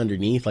structure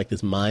underneath,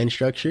 this mine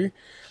structure.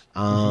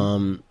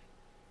 And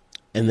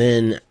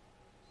then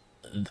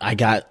I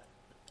got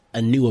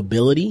a new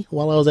ability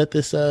while I was at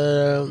this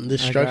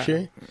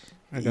structure.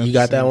 You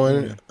got that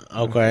one? Yeah.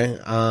 Okay.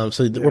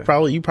 So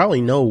you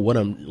probably know what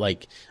I'm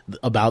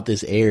about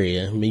this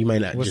area. I mean, you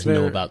might not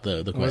know about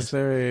the quest. Was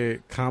there a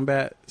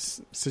combat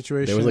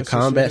situation? There was a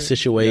combat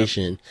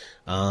situation,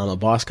 a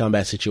boss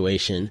combat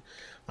situation,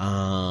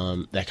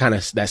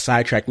 that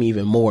sidetracked me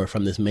even more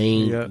from this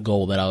main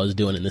goal that I was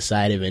doing in the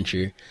side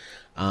adventure.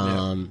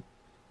 So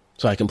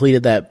I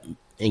completed that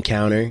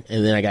encounter,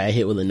 and then I got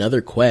hit with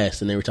another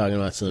quest, and they were talking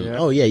about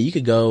you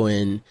could go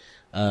and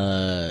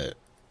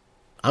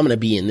I'm gonna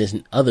be in this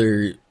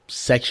other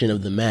section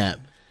of the map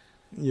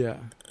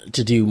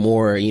to do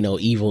more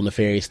evil,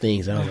 nefarious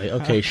things. And I was like,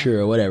 okay,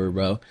 sure, whatever,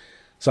 bro.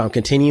 So I'm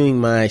continuing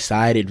my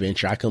side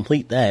adventure. I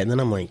complete that, and then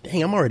I'm like,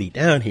 dang, I'm already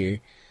down here.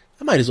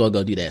 I might as well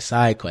go do that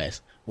side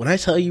quest. When I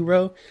tell you,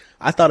 bro,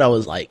 I thought I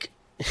was like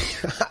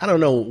I don't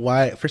know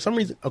why, for some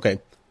reason, okay,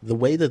 the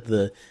way that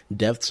the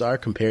depths are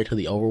compared to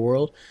the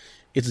overworld,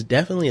 it's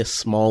definitely a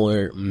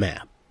smaller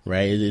map,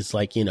 right? It's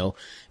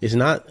it's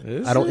not a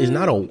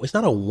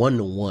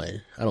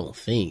 1-to-1, I don't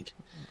think.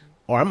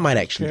 Or I might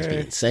actually just be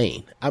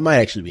insane. I might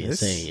actually be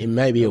insane. It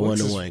might be a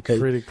 1-to-1.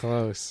 Pretty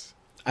close.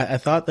 I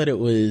thought that it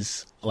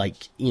was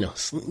like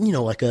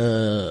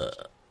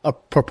a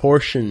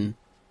proportion,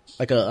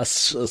 a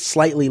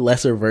slightly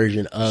lesser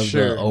version of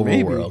the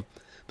overworld.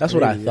 That's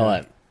what I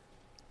thought.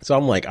 So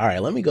I'm like, all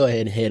right, let me go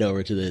ahead and head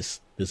over to this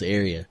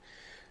area.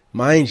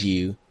 Mind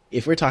you,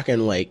 if we're talking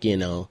like, you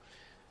know,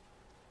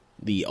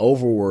 the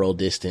overworld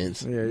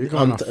distance, yeah, you're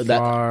going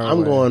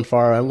I'm going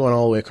far. I'm going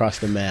all the way across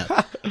the map.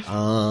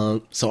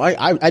 So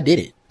I did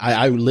it.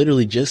 I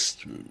literally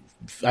just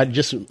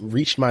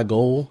reached my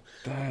goal.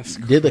 That's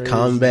did the crazy.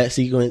 combat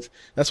sequence.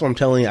 That's what I'm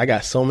telling you. I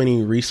got so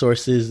many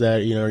resources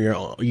that, you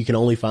know, you can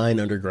only find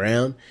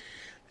underground.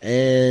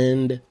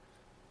 And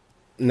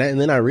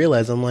then I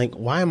realized, I'm like,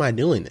 why am I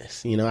doing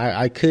this? You know,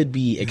 I could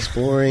be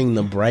exploring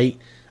the bright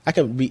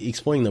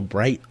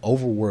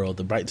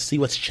overworld, to see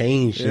what's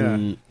changed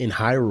in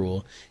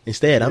Hyrule.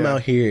 Instead, I'm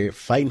out here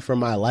fighting for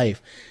my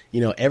life.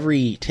 You know,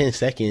 every 10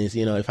 seconds,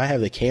 you know, if I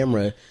have the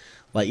camera,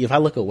 like if I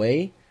look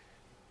away,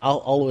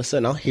 all of a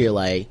sudden I'll hear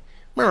like,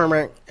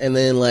 and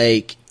then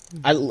like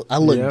I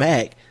look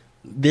back,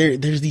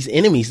 there's these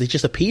enemies that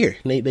just appear.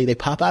 They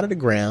pop out of the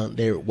ground.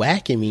 They're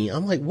whacking me.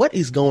 I'm like, what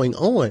is going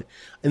on?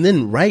 And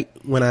then right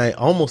when I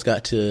almost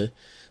got to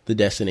the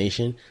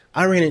destination,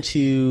 I ran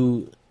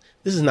into,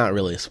 this is not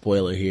really a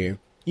spoiler here,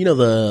 you know,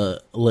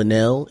 the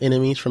Linnell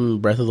enemies from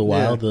Breath of the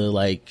Wild, the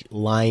like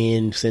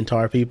lion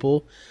centaur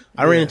people.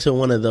 I ran into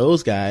one of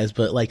those guys,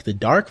 but like the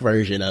dark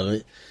version of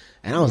it.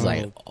 And I was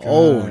like,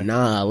 oh,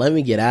 nah, let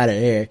me get out of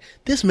there.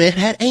 This man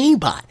had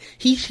aimbot.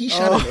 He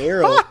shot an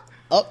arrow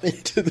up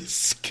into the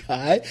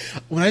sky.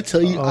 When I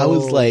tell you, I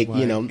was like,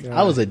 you know, God.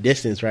 I was a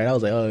distance, right? I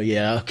was like, oh,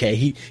 yeah, okay.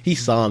 He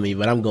saw me,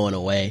 but I'm going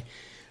away.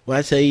 When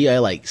I tell you, I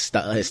like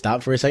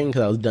stopped for a second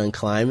because I was done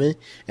climbing.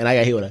 And I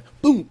got hit with a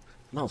boom.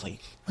 And I was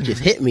like, what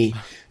just hit me?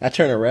 I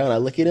turn around, I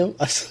look at him.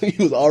 I saw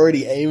he was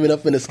already aiming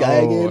up in the sky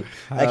again.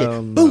 I get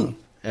boom.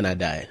 And I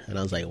died. And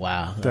I was like,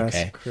 wow, that's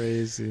okay.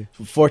 crazy.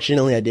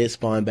 Fortunately, I did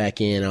spawn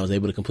back in. I was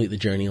able to complete the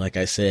journey, like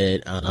I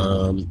said.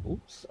 Oops,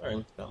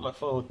 sorry, got my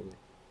phone.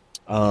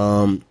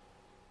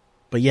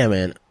 But yeah,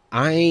 man,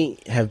 I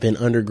have been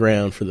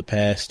underground for the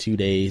past 2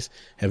 days.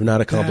 Have not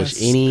accomplished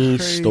any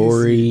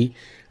story,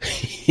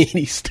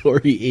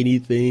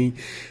 anything.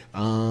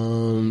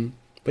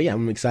 But yeah,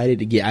 I'm excited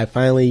to I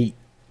finally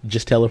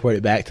just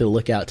teleported back to the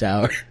lookout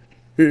tower.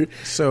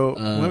 So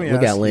let me ask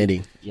lookout you,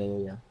 landing.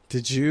 Yeah.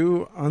 Did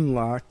you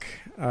unlock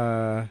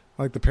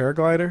like the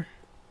paraglider?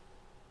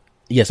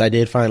 Yes, I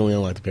did finally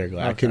unlock the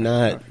paraglider. Okay,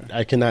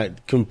 I could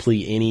not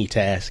complete any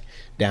task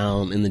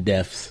down in the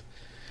depths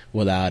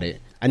without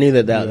it. I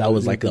knew that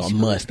was like a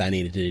must I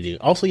needed to do.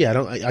 Also,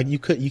 yeah, you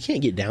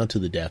can't get down to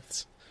the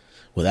depths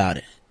without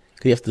it.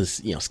 'Cause you have to,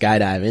 you know,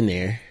 skydive in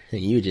there and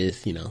you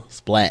just, you know,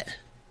 splat.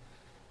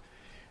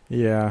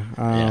 Yeah.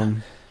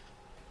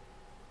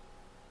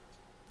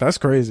 That's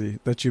crazy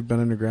that you've been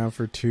underground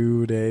for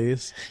 2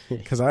 days,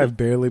 because I've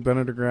barely been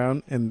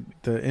underground. And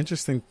the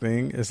interesting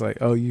thing is like,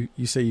 oh, you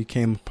say you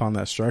came upon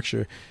that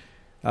structure.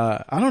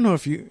 I don't know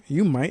if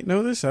you might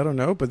know this. I don't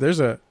know. But there's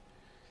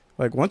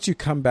once you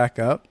come back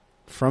up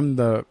from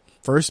the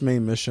first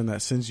main mission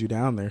that sends you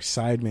down there,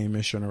 side main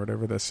mission or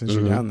whatever that sends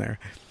you down there,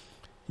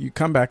 you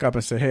come back up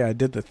and say, hey, I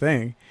did the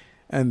thing.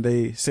 And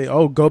they say,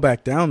 oh, go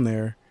back down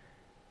there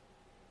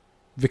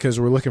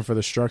because we're looking for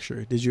the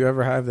structure. Did you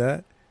ever have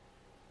that?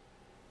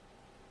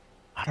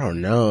 I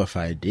don't know if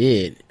I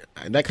did.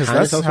 Because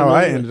that's how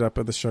I ended up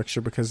at the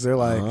structure, because they're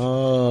like,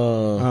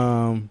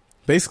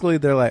 basically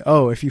they're like,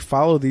 oh, if you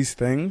follow these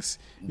things,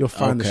 you'll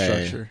find the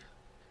structure.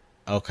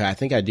 Okay, I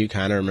think I do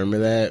kind of remember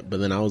that, but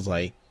then I was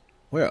like,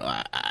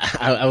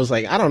 I was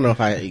like, I don't know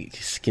if I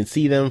can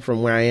see them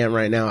from where I am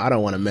right now. I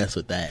don't want to mess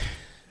with that.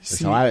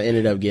 So I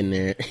ended up getting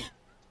there.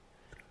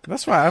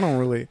 That's why I don't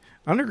really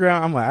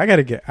underground. I'm like, I got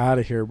to get out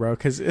of here, bro,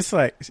 because it's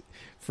like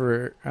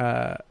for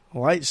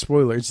light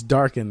spoiler, it's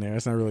dark in there.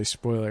 It's not really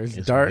spoiler. It's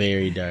dark,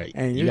 very dark,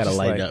 and you got to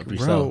light like, up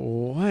yourself. Bro,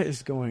 what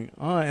is going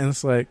on? And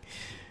it's like,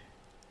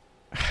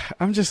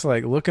 I'm just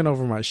like looking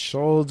over my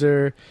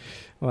shoulder,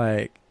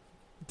 like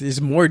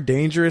it's more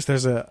dangerous.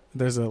 There's a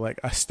like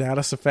a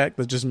status effect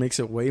that just makes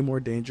it way more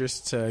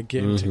dangerous to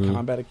get into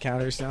combat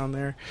encounters down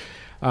there,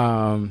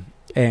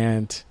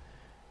 and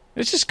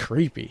it's just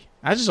creepy.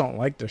 I just don't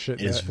like the shit.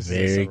 It's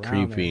very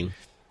creepy. There.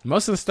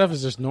 Most of the stuff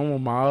is just normal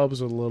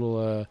mobs with a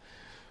little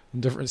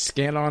different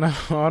skin on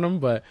them,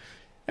 but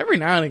every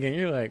now and again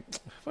you're like,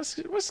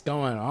 what's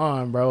going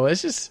on, bro?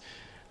 It's just,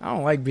 I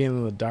don't like being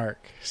in the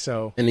dark.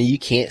 So, and then you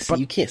can't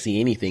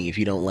see anything if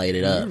you don't light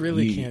it up. You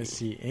really can't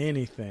see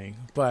anything.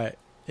 But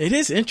it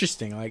is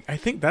interesting. Like, I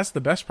think that's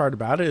the best part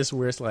about it, is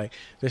where it's like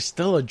there's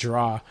still a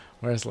draw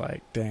where it's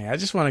like, dang, I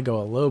just want to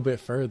go a little bit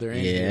further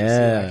in here and see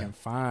what I can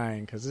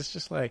find, because it's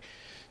just like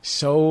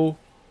so.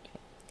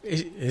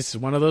 It's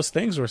one of those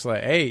things where it's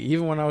like, hey,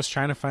 even when I was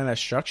trying to find that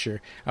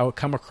structure, I would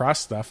come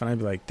across stuff and I'd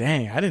be like,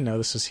 dang, I didn't know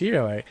this was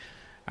here. Like,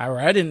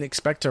 I didn't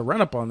expect to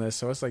run up on this.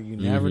 So it's like, you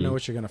never know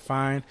what you're going to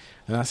find.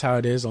 And that's how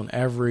it is on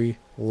every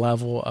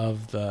level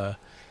of the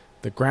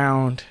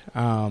ground.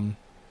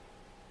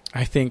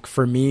 I think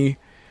for me,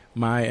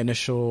 my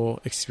initial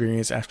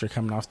experience after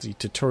coming off the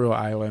tutorial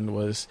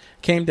island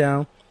came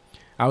down.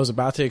 I was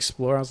about to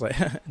explore. I was like,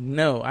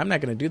 no, I'm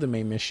not going to do the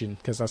main mission,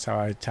 because that's how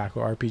I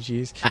tackle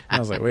RPGs. And I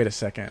was like, wait a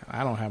second.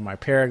 I don't have my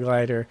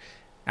paraglider.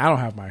 I don't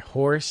have my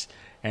horse.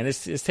 and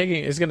it's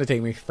going to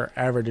take me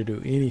forever to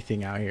do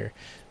anything out here.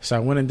 So I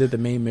went and did the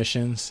main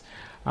missions,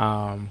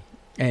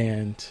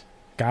 and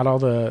got all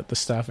the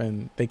stuff,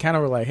 and they kind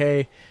of were like,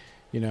 hey,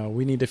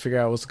 we need to figure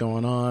out what's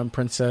going on.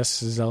 Princess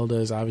Zelda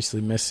is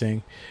obviously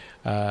missing,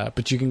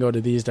 but you can go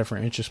to these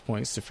different interest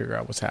points to figure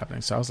out what's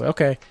happening. So I was like,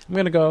 okay, I'm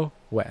going to go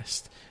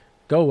west.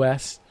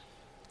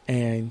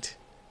 And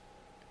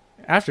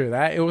after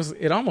that,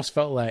 it almost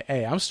felt like,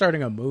 hey, I'm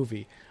starting a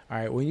movie. All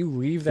right, when you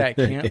leave that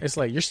camp, it's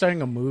like you're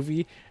starting a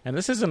movie, and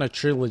this isn't a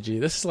trilogy.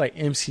 This is like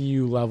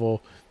MCU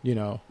level,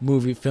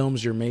 movie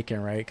films you're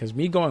making, right? Because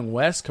me going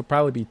west could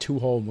probably be 2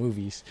 whole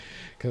movies.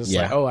 Because it's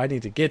like, oh, I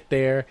need to get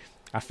there.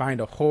 I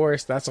find a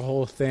horse. That's a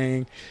whole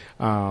thing.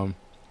 Then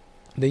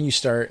you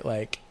start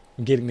like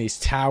getting these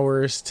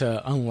towers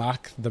to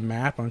unlock the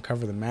map,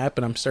 uncover the map,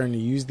 and I'm starting to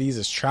use these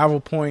as travel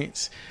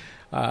points.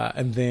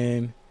 And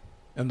then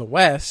in the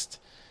west,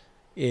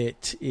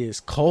 it is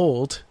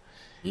cold.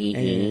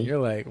 And you're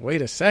like,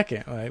 wait a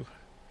second, like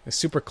it's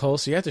super cold,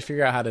 so you have to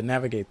figure out how to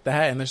navigate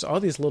that. And there's all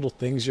these little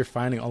things you're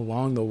finding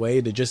along the way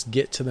to just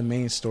get to the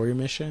main story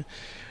mission.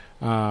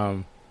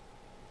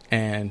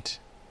 And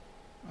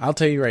I'll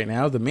tell you right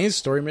now, the main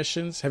story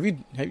missions. Have you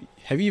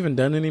even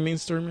done any main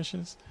story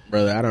missions?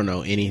 Brother, I don't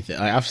know anything.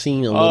 I've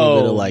seen a little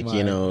bit of like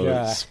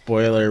God.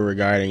 Spoiler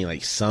regarding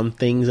like some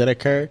things that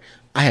occur.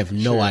 I have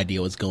no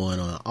idea what's going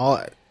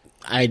on.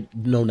 I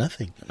know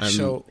nothing.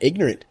 I'm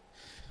ignorant.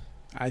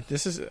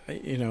 This is,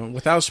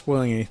 without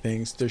spoiling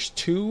anything, there's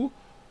 2,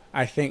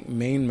 I think,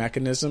 main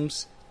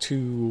mechanisms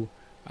to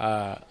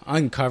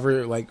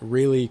uncover like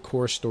really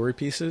core story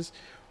pieces.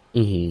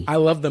 I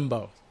love them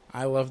both.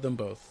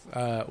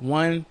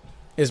 One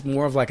is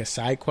more of like a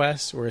side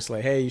quest where it's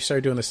like, hey, you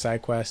start doing the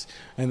side quest,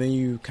 and then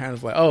you kind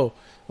of like, oh,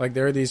 like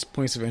there are these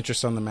points of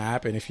interest on the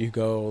map, and if you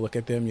go look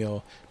at them,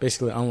 you'll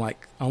basically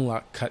unlock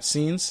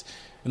cutscenes.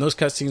 And those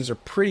cutscenes are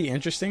pretty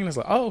interesting. And it's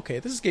like, oh, okay,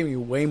 this gave me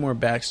way more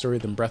backstory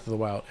than Breath of the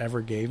Wild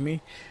ever gave me.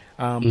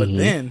 But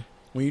then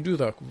when you do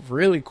the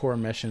really core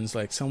missions,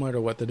 like similar to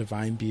what the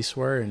Divine Beasts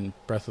were in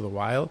Breath of the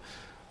Wild,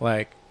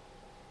 like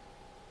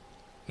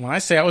when I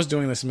say I was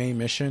doing this main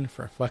mission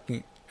for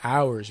fucking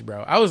hours,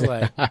 bro, I was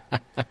like,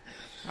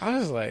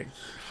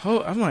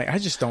 I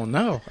just don't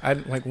know.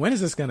 When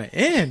is this going to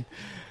end?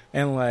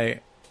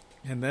 And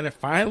then it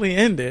finally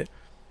ended.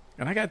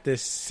 And I got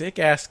this sick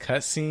ass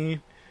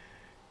cutscene.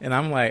 And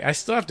I'm like, I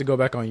still have to go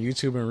back on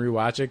YouTube and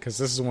rewatch it because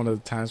this is one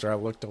of the times where I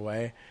looked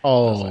away.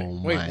 Oh, I was like,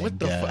 wait, what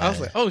the fuck? I was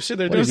like, oh shit,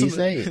 they're doing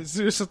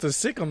something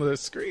sick on the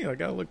screen. I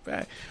gotta look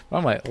back. But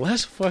I'm like,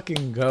 let's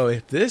fucking go.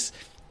 If this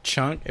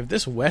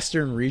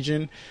western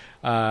region,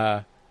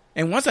 and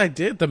once I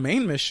did the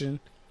main mission,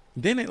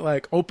 then it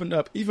like opened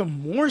up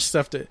even more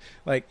stuff to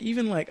like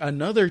even like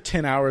another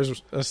 10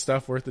 hours of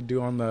stuff worth to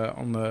do on the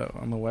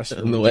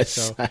western on the west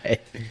side.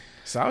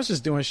 So I was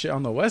just doing shit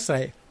on the west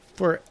side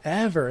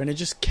forever, and it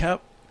just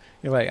kept.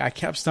 I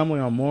kept stumbling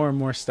on more and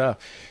more stuff.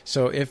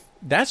 So if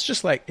that's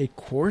just like a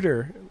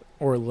quarter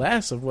or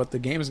less of what the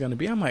game is going to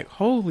be, I'm like,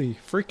 holy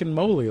freaking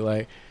moly!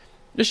 Like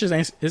this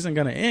just isn't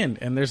going to end.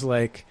 And there's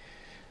like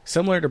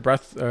similar to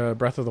Breath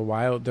of the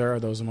Wild, there are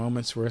those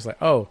moments where it's like,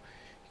 oh,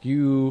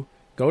 you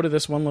go to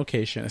this one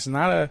location. It's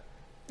not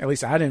at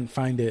least I didn't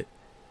find it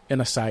in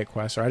a side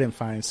quest, or I didn't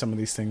find some of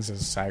these things as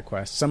a side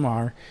quest. Some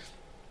are.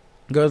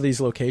 Go to these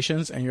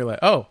locations, and you're like,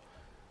 oh,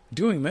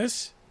 doing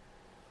this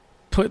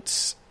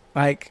puts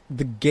like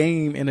the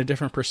game in a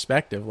different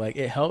perspective. Like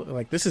it helped,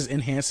 like this is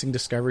enhancing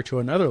discovery to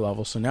another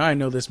level. So now I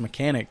know this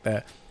mechanic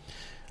that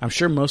I'm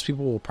sure most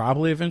people will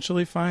probably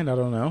eventually find. I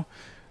don't know.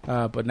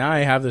 But now I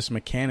have this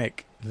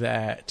mechanic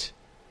that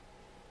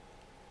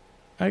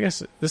I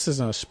guess this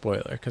isn't a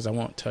spoiler because I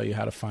won't tell you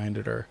how to find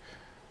it or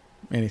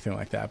anything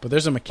like that. But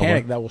there's a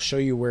mechanic that will show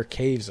you where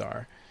caves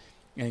are.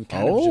 And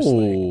kind of just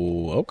like,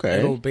 okay.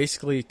 It'll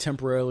basically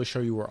temporarily show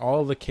you where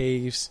all the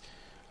caves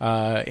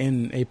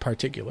in a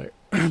particular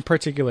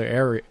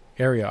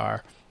area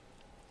are.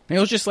 And it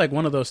was just like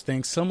one of those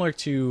things similar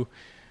to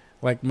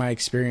like my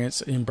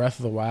experience in Breath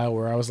of the Wild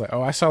where I was like,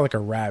 oh, I saw like a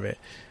rabbit,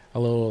 a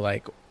little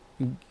like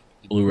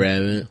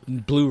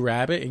blue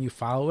rabbit, and you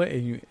follow it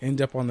and you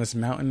end up on this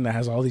mountain that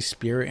has all these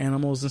spirit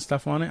animals and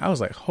stuff on it. I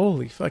was like,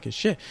 holy fucking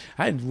shit.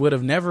 I would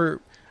have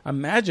never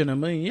imagined a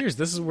million years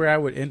this is where I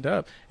would end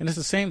up. And it's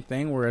the same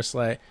thing where it's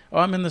like, oh,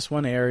 I'm in this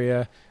one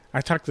area,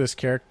 I talk to this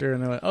character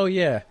and they're like, oh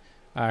yeah,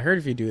 I heard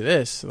if you do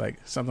this, like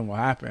something will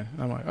happen.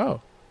 And I'm like,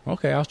 oh,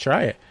 okay, I'll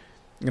try it.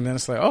 And then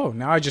it's like, oh,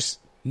 now I just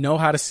know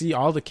how to see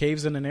all the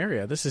caves in an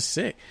area. This is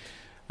sick.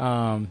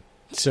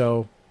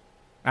 So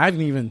I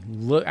haven't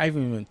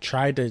even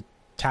tried to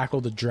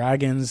tackle the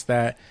dragons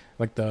that,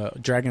 like the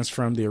dragons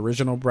from the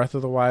original Breath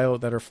of the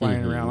Wild that are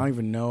flying around. I don't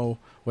even know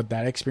what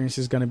that experience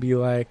is going to be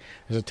like.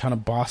 There's a ton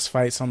of boss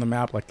fights on the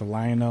map, like the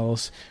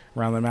Lionels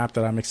around the map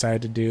that I'm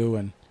excited to do.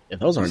 And yeah,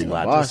 those aren't even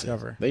bosses.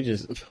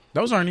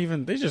 Those aren't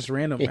even. They just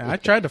random. I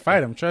tried to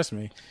fight them. Trust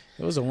me,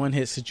 it was a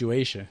one-hit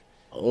situation.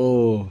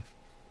 Oh,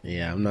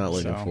 yeah. I'm not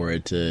looking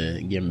forward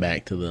to getting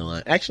back to the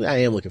line. Actually, I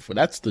am looking for.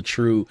 That's the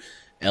true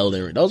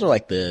Elden Ring. Those are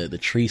like the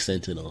tree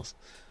sentinels.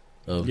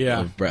 of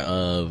Yeah.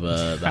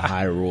 the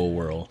Hyrule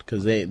world,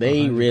 because they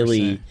 100%.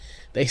 really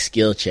they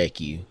skill check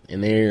you,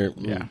 and they're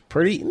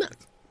pretty not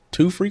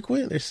too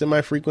frequent. They're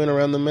semi-frequent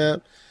around the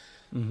map,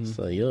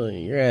 so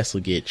your ass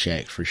will get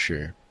checked for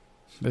sure.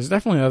 There's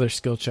definitely other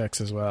skill checks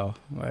as well.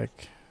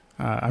 Like,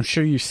 I'm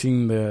sure you've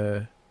seen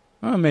the...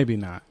 Well, maybe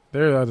not.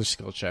 There are other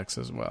skill checks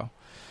as well.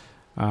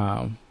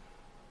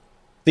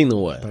 Seen the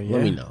what? But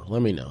yeah.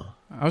 Let me know.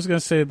 I was going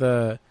to say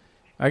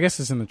I guess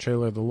it's in the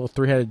trailer, the little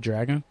three-headed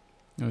dragon.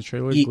 In the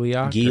trailer,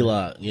 Gleeok.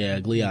 Gleeok, yeah,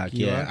 Gleeok,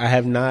 yeah. I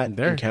have not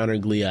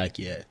encountered Gleeok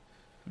yet.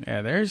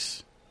 Yeah,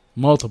 there's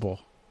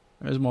multiple.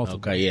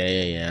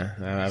 Okay, yeah.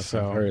 I've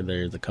heard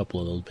there's a couple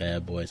of those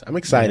bad boys. I'm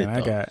excited,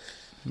 though.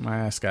 My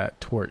ass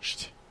got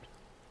torched.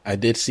 I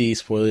did see,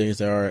 spoilers,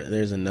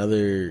 there's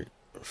another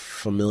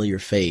familiar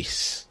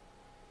face,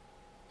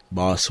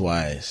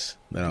 boss-wise,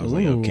 that I was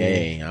like,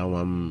 okay,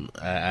 I'm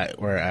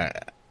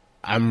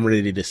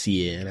ready to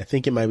see it. And I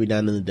think it might be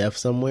down in the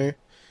depths somewhere.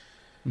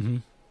 Mm-hmm.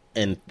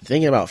 And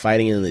thinking about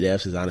fighting in the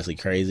depths is honestly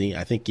crazy.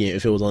 I think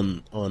if it was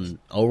on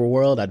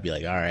Overworld, I'd be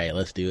like, all right,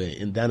 let's do it.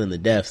 And down in the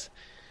depths,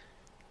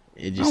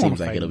 it just seems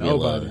like it'll be a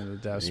little... in the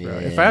depths, bro.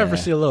 If I ever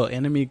see a little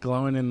enemy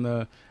glowing in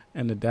the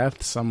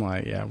depths, I'm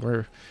like, yeah,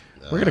 we're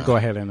gonna go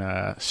ahead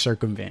and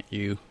circumvent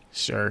you,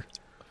 sir.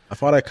 I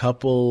fought a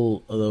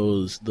couple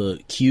of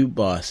the cube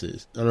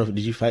bosses. I don't know. Did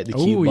you fight the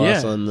cube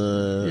boss on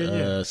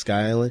the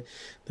Sky Island?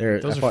 I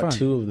fought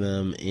two of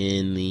them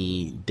in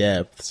the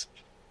depths,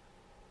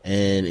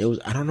 and it was.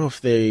 I don't know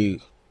if they.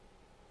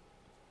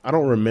 I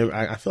don't remember.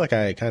 I feel like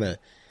I kind of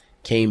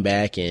came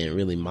back and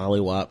really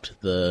mollywopped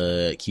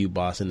the cube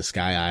boss in the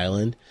Sky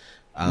Island.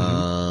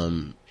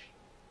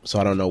 So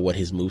I don't know what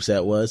his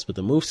moveset was, but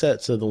the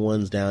movesets are the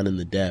ones down in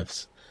the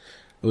depths.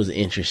 It was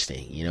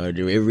interesting, you know. It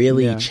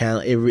really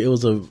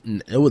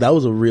that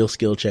was a real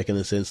skill check in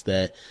the sense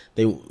that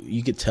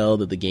you could tell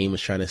that the game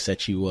was trying to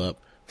set you up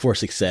for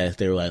success.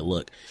 They were like,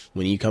 look,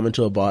 when you come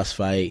into a boss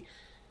fight,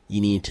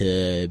 you need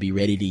to be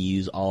ready to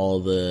use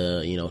all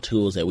the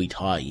tools that we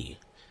taught you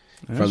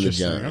from the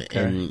jump,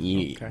 and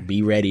you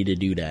be ready to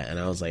do that. And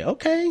I was like,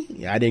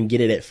 okay. I didn't get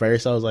it at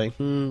first. I was like,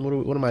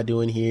 what am I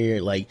doing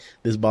here? Like,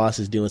 this boss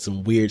is doing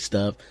some weird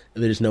stuff.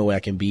 There's no way I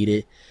can beat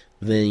it.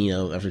 Then,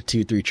 after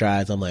 2-3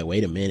 tries, I'm like,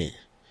 wait a minute.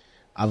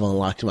 I've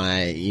unlocked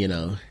my,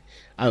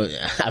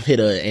 I've hit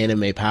an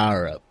anime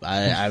power up.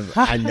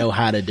 I know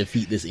how to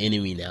defeat this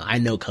enemy now. I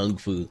know Kung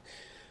Fu.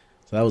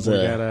 So that was got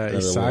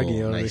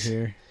Isagi over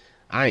here.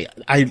 I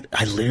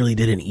literally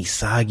did an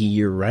Isagi.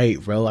 You're right,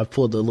 bro. I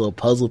pulled the little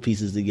puzzle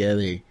pieces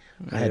together.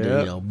 I had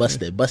to, bust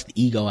the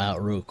ego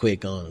out real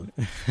quick on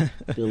him.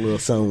 Do a little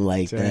something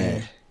like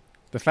that.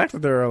 The fact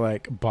that there are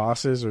like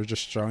bosses or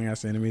just strong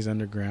ass enemies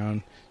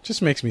underground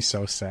just makes me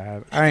so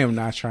sad. I am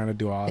not trying to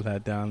do all of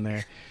that down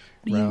there,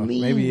 bro.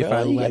 Maybe if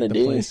I light the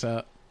place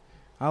up,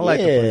 I'll light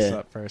the place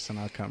up first, and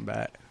I'll come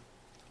back.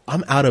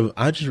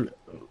 I just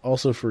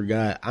also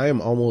forgot. I am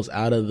almost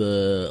out of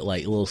the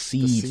little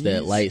seeds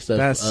that light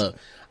stuff up.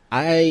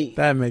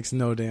 That makes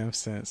no damn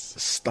sense.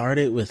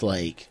 Started with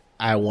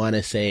I want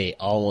to say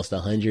almost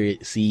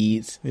 100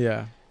 seeds.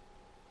 Yeah.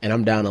 And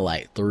I'm down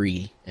to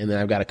 3, and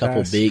then I've got a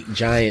couple big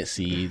giant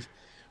seeds,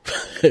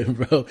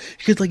 bro.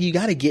 Because you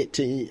got to get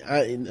to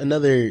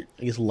another.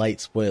 I guess light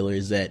spoiler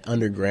is that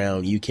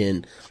underground you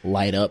can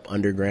light up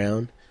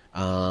underground,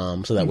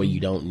 so that way you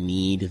don't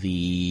need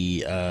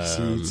the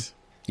seeds.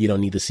 You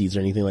don't need the seeds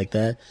or anything like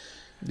that.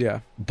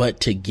 Yeah.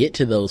 But to get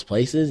to those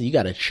places, you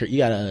gotta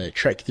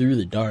trek through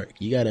the dark.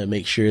 You gotta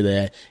make sure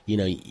that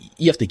you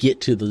have to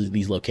get to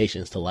these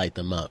locations to light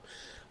them up.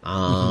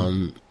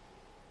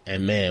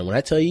 And man, when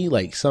I tell you,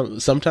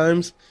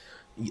 sometimes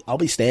I'll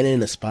be standing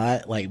in a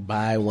spot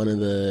by one of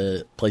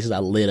the places I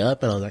lit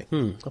up, and I was like,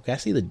 okay, I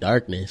see the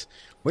darkness.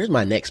 Where's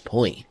my next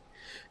point?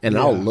 And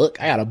I'll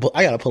look. I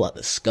gotta pull out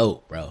the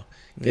scope, bro.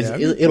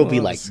 It'll be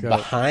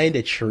behind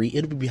a tree.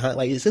 It'll be behind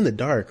it's in the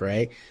dark,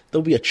 right?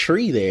 There'll be a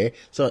tree there,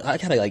 so I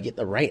gotta get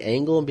the right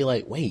angle and be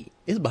like, wait,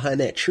 it's behind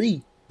that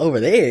tree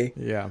over there.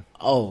 Yeah.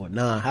 Oh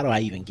nah, how do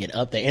I even get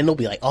up there? And they'll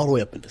be all the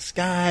way up in the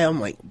sky. I'm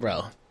like,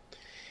 bro.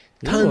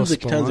 Tons of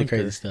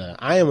crazy stuff.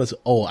 I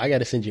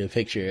gotta send you a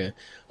picture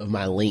of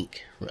my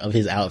Link of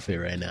his outfit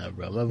right now,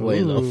 bro. My boy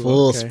is a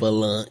full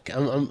spelunk.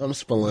 I'm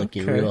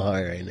spelunking real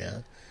hard right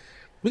now.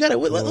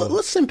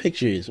 Let's send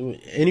pictures.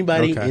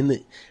 Anybody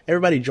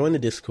everybody join the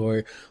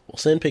Discord. We'll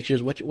send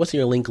pictures. What's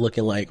your Link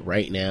looking like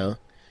right now?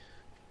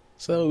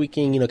 So we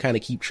can kind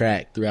of keep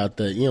track throughout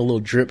the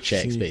little drip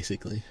checks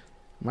basically.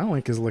 My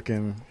Link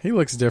he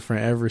looks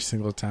different every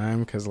single time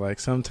because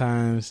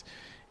sometimes.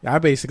 I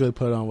basically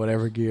put on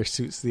whatever gear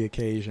suits the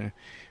occasion.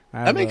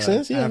 That makes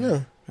sense.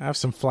 Yeah, I have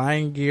some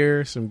flying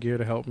gear, some gear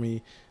to help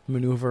me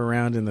maneuver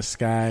around in the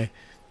sky.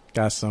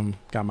 Got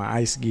my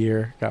ice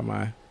gear.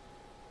 I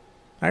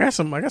got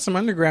some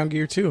underground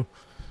gear too.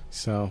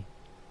 So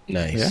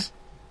nice.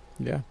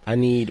 Yeah. I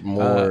need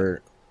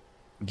more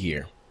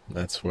gear.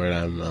 That's what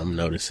I'm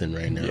noticing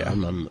right now. Yeah.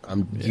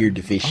 I'm gear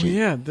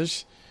deficient.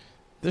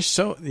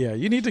 Oh yeah,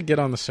 you need to get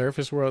on the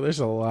surface world.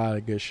 There's a lot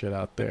of good shit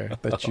out there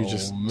that you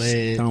just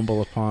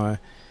stumble upon.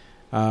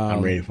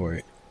 I'm ready for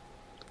it.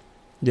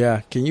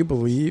 Yeah, can you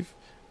believe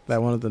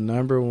that one of the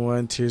number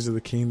one Tears of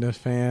the Kingdom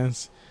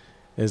fans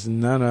is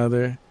none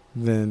other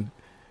than,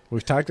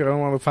 we've talked about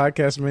him on the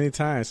podcast many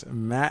times,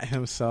 Matt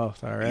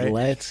himself, all right?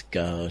 Let's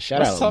go.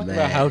 Let's talk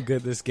about how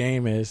good this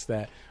game is,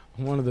 that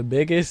one of the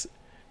biggest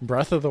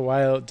Breath of the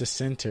Wild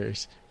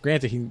dissenters,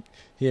 granted,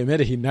 he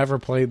admitted he never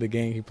played the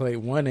game. He played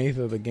 1/8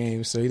 of the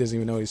game, so he doesn't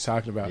even know what he's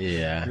talking about.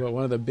 Yeah. But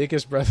one of the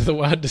biggest Breath of the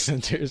Wild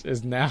dissenters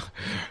is now,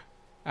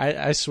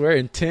 I swear,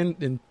 in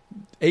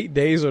 8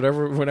 days,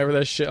 whenever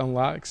that shit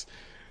unlocks,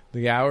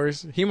 the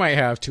hours, he might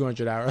have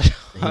 200 hours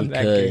on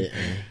that game.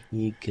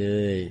 He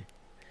could.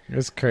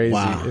 It's crazy.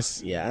 Wow.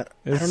 It's I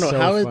it's don't know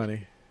so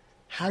funny.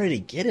 How did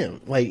it get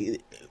him?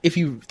 Like, if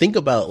you think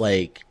about,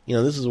 like, you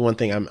know, this is one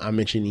thing I'm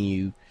mentioning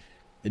you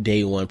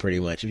day one pretty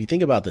much. If you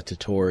think about the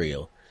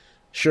tutorial,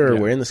 sure,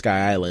 we're in the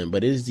Sky Island,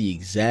 but it is the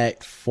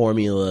exact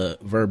formula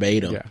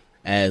verbatim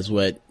as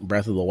what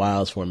Breath of the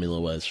Wild's formula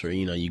was for,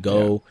 you know, you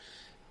go,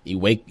 you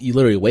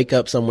literally wake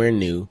up somewhere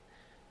new,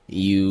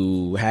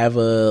 you have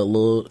a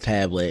little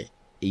tablet,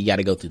 you got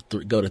to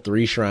go to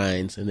 3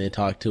 shrines and then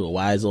talk to a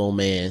wise old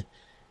man,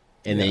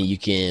 and then you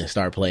can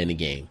start playing the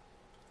game.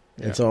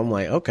 And so I'm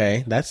like,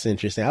 okay, that's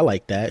interesting. I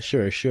like that.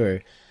 Sure.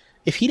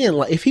 If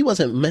he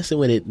wasn't messing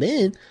with it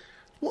then,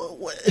 what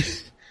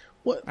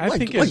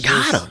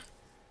got him?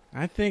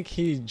 I think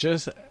he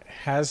just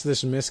has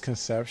this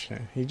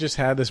misconception. He just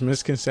had this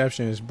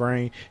misconception in his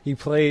brain. He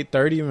played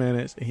 30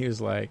 minutes and he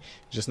was like,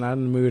 just not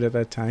in the mood at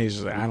that time. He was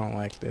just like, I don't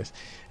like this.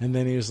 And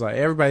then he was like,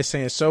 everybody's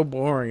saying it's so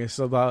boring. It's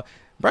about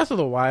Breath of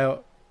the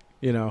Wild,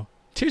 you know,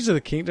 Tears of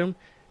the Kingdom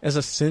is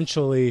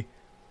essentially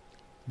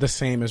the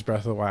same as Breath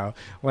of the Wild.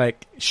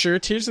 Like, sure,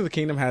 Tears of the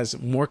Kingdom has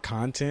more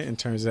content in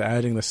terms of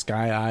adding the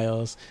Sky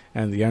Isles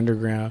and the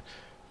underground,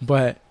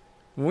 but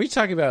when we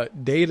talk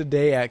about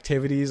day-to-day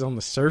activities on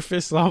the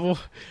surface level,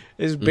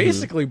 is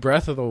basically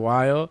Breath of the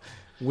Wild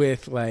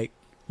with, like,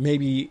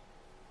 maybe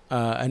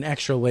an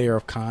extra layer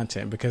of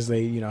content because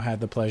they, you know, had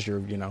the pleasure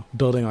of, you know,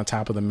 building on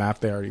top of the map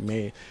they already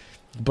made.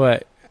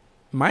 But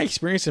my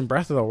experience in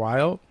Breath of the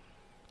Wild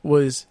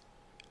was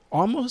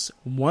almost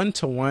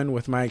one-to-one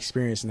with my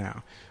experience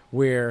now,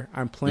 where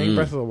I'm playing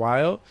Breath of the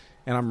Wild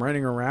and I'm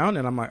running around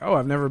and I'm like, oh,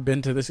 I've never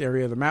been to this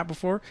area of the map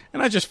before.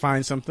 And I just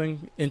find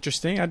something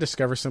interesting. I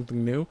discover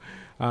something new.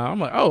 I'm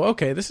like, oh,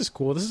 okay, this is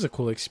cool. This is a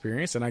cool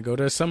experience. And I go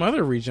to some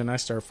other region and I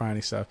start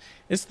finding stuff.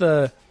 It's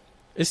the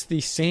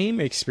same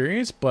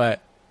experience,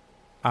 but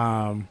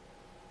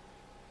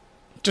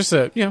just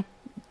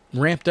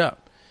ramped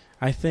up.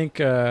 I think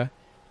if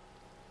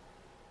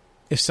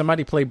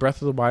somebody played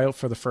Breath of the Wild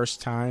for the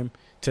first time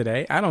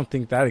today, I don't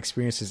think that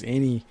experience is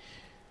any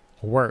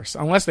worse,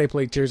 unless they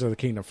played Tears of the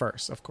Kingdom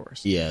first, of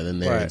course. Yeah, then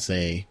they're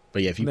insane.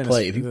 But yeah, if you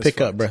pick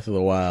up Breath of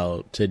the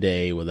Wild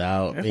today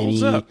without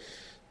any,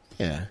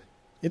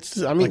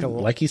 it's, I mean,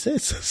 like you said,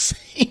 it's the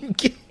same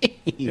game.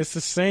 It's the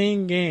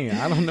same game.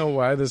 I don't know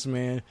why this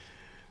man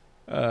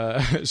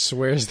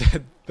swears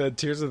that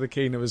Tears of the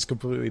Kingdom is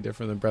completely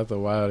different than Breath of the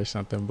Wild or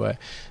something, but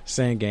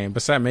same game.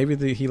 Besides,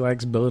 maybe he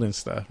likes building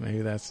stuff.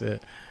 Maybe that's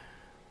it.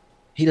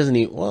 He doesn't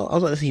even, well, I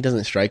was going to say he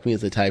doesn't strike me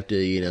as the type to,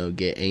 you know,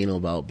 get anal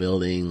about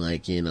building,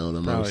 like, you know, the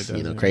most,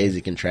 you know,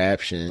 crazy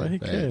contraption. But he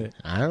could.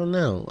 I don't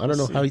know. I don't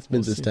know how he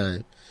spends his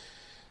time.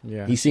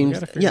 Yeah. He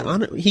seems,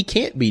 he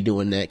can't be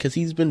doing that because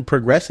he's been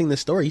progressing the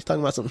story. He's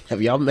talking about something.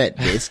 Have y'all met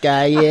this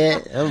guy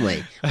yet? I'm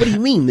like, what do you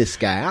mean this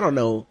guy? I don't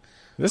know.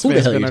 This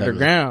man's been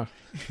underground.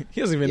 He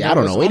doesn't even know. I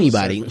don't know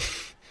anybody.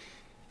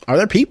 Are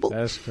there people?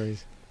 That's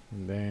crazy.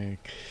 Dang.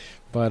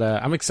 But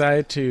I'm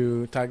excited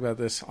to talk about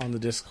this on the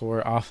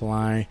Discord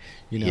offline,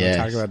 you know,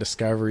 talk about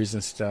discoveries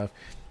and stuff.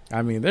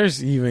 I mean,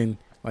 there's even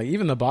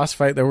the boss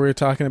fight that we were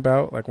talking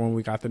about, like when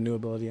we got the new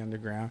ability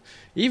underground,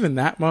 even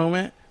that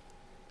moment,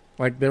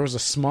 like there was a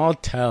small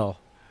tell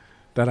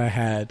that I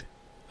had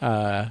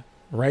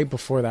right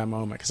before that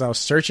moment because I was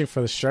searching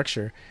for the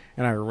structure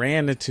and I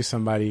ran into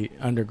somebody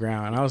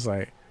underground and I was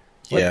like,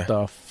 what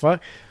the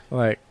fuck?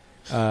 Like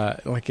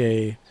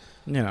a...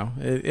 You know,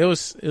 it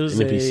was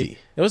NPC.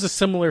 It was a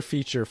similar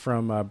feature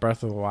from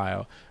Breath of the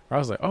Wild where I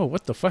was like, oh,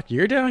 what the fuck?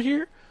 You're down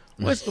here?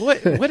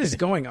 What is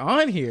going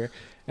on here?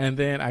 And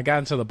then I got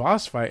into the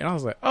boss fight and I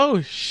was like,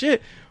 oh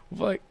shit!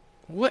 Like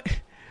what?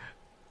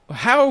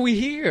 How are we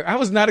here? I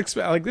was not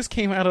expecting. Like this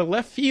came out of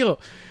left field.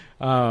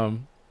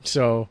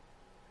 So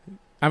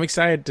I'm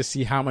excited to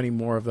see how many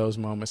more of those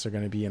moments are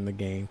going to be in the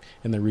game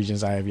in the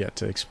regions I have yet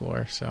to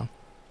explore. So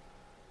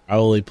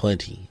probably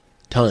plenty,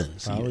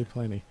 tons, probably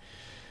plenty.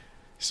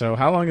 So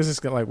how long is this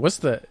going? Like, what's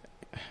the?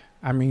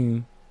 I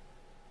mean,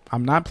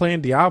 I'm not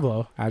playing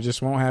Diablo. I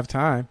just won't have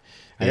time.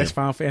 I guess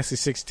Final Fantasy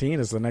 16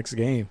 is the next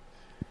game.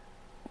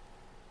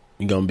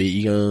 You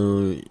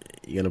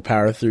gonna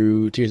power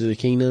through Tears of the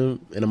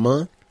Kingdom in a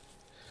month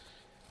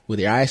with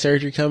your eye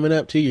surgery coming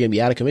up too? You're gonna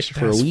be out of commission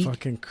for a week. That's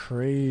fucking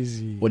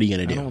crazy. What are you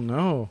gonna do? I don't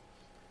know.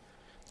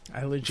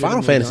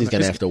 Final Fantasy's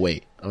gonna have to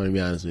wait. I'm gonna be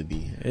honest with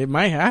you. It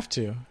might have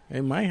to.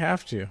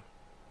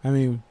 I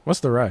mean,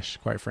 what's the rush?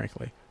 Quite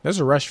frankly. There's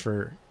a rush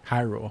for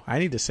Hyrule. I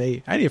need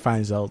to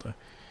find Zelda.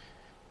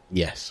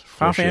 Yes.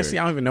 Final Fantasy,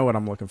 I don't even know what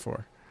I'm looking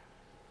for.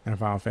 in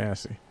Final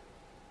Fantasy?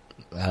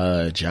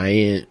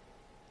 Giant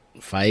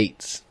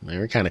fights. They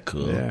were kind of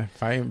cool. Yeah,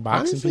 fighting,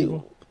 boxing Honestly,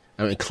 people.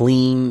 I mean,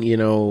 clean,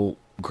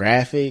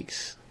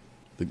 graphics.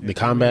 The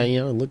combat,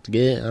 it looked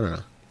good. I don't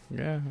know.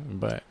 Yeah,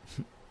 but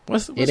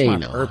what's my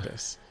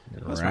purpose?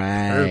 What's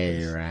right.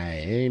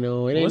 It ain't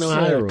no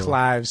Hyrule.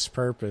 Clive's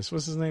purpose?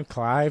 What's his name?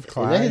 Clive? Is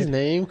that his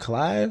name?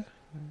 Clive?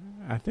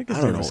 I think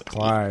his name is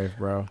Clive,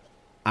 bro.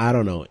 I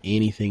don't know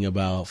anything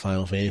about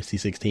Final Fantasy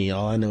 16.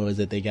 All I know is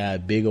that they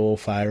got big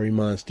old fiery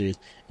monsters,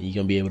 and you're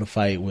gonna be able to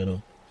fight with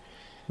them.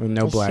 With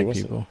no black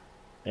people.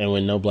 And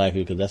with no black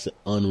people, because that's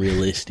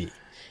unrealistic.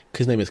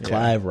 Because his name is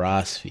Clive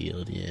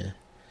Rossfield. Yeah,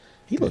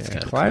 he looks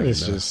kind of Clive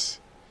is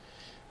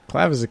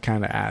Clive is a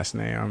kind of ass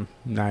name. I'm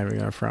not even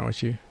gonna front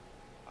with you.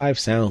 Clive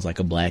sounds like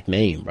a black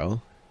name,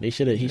 bro. He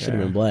should have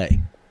been black.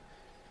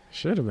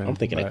 Should have been. I'm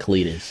thinking of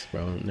Cletus,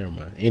 bro. Never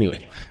mind.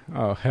 Anyway.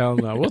 Oh, hell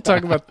no. We'll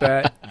talk about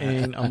that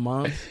in a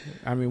month.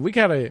 I mean, we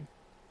got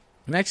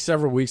next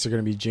several weeks are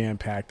going to be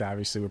jam-packed,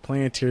 obviously. We're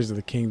playing Tears of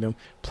the Kingdom.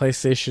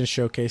 PlayStation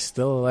Showcase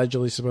still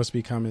allegedly supposed to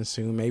be coming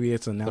soon. Maybe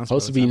it's announced.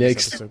 Supposed to be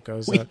next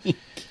week.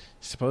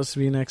 Supposed to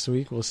be next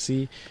week. We'll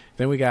see.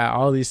 Then we got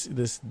all this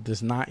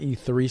not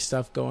E3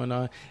 stuff going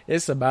on.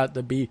 It's about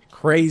to be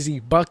crazy.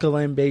 Buckle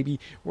in,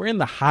 baby. We're in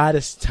the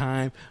hottest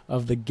time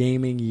of the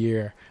gaming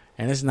year.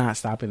 And it's not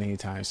stopping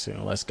anytime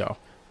soon. Let's go.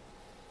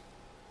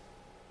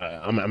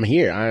 I'm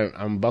here.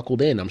 I'm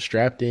buckled in. I'm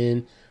strapped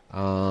in. But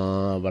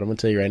I'm gonna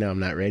tell you right now, I'm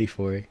not ready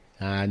for it.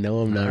 I know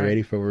I'm not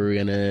ready for what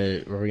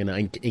we're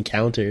gonna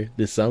encounter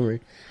this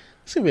summer.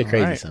 It's gonna be a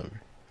crazy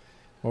summer.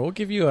 Well, we'll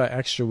give you an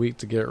extra week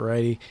to get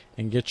ready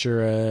and get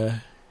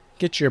your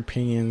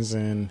opinions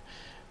and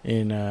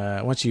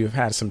once you've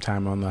had some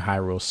time on the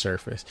Hyrule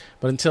surface.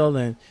 But until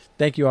then,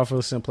 thank you all for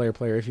listening to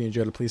Player. If you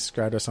enjoyed it, please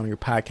subscribe to us on your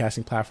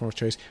podcasting platform of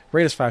choice.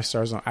 Rate us 5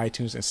 stars on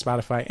iTunes and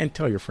Spotify, and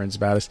tell your friends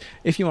about us.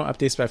 If you want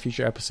updates about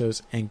future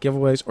episodes and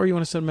giveaways, or you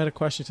want to submit a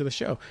question to the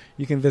show,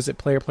 you can visit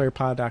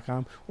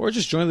playerplayerpod.com or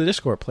just join the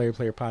Discord,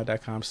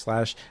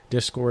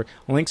 playerplayerpod.com/Discord.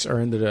 Links are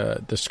in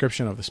the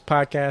description of this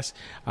podcast,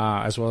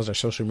 as well as our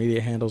social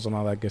media handles and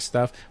all that good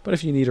stuff. But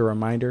if you need a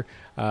reminder,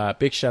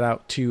 big shout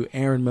out to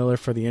Aaron Miller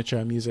for the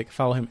intro music.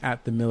 Follow him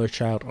at The Miller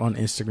Child on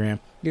Instagram.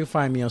 You can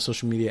find me on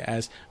social media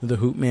as The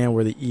Hoop Man,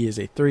 where the E is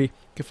a 3. You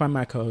can find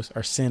my co-host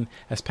Arsene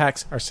as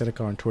Pax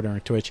Arsenica on Twitter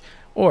and Twitch,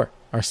 or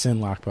Arsene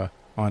Lakba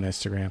on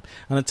Instagram.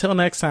 And until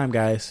next time,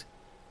 guys,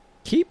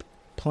 keep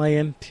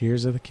playing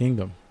Tears of the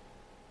Kingdom.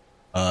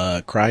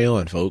 Cry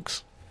on,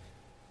 folks.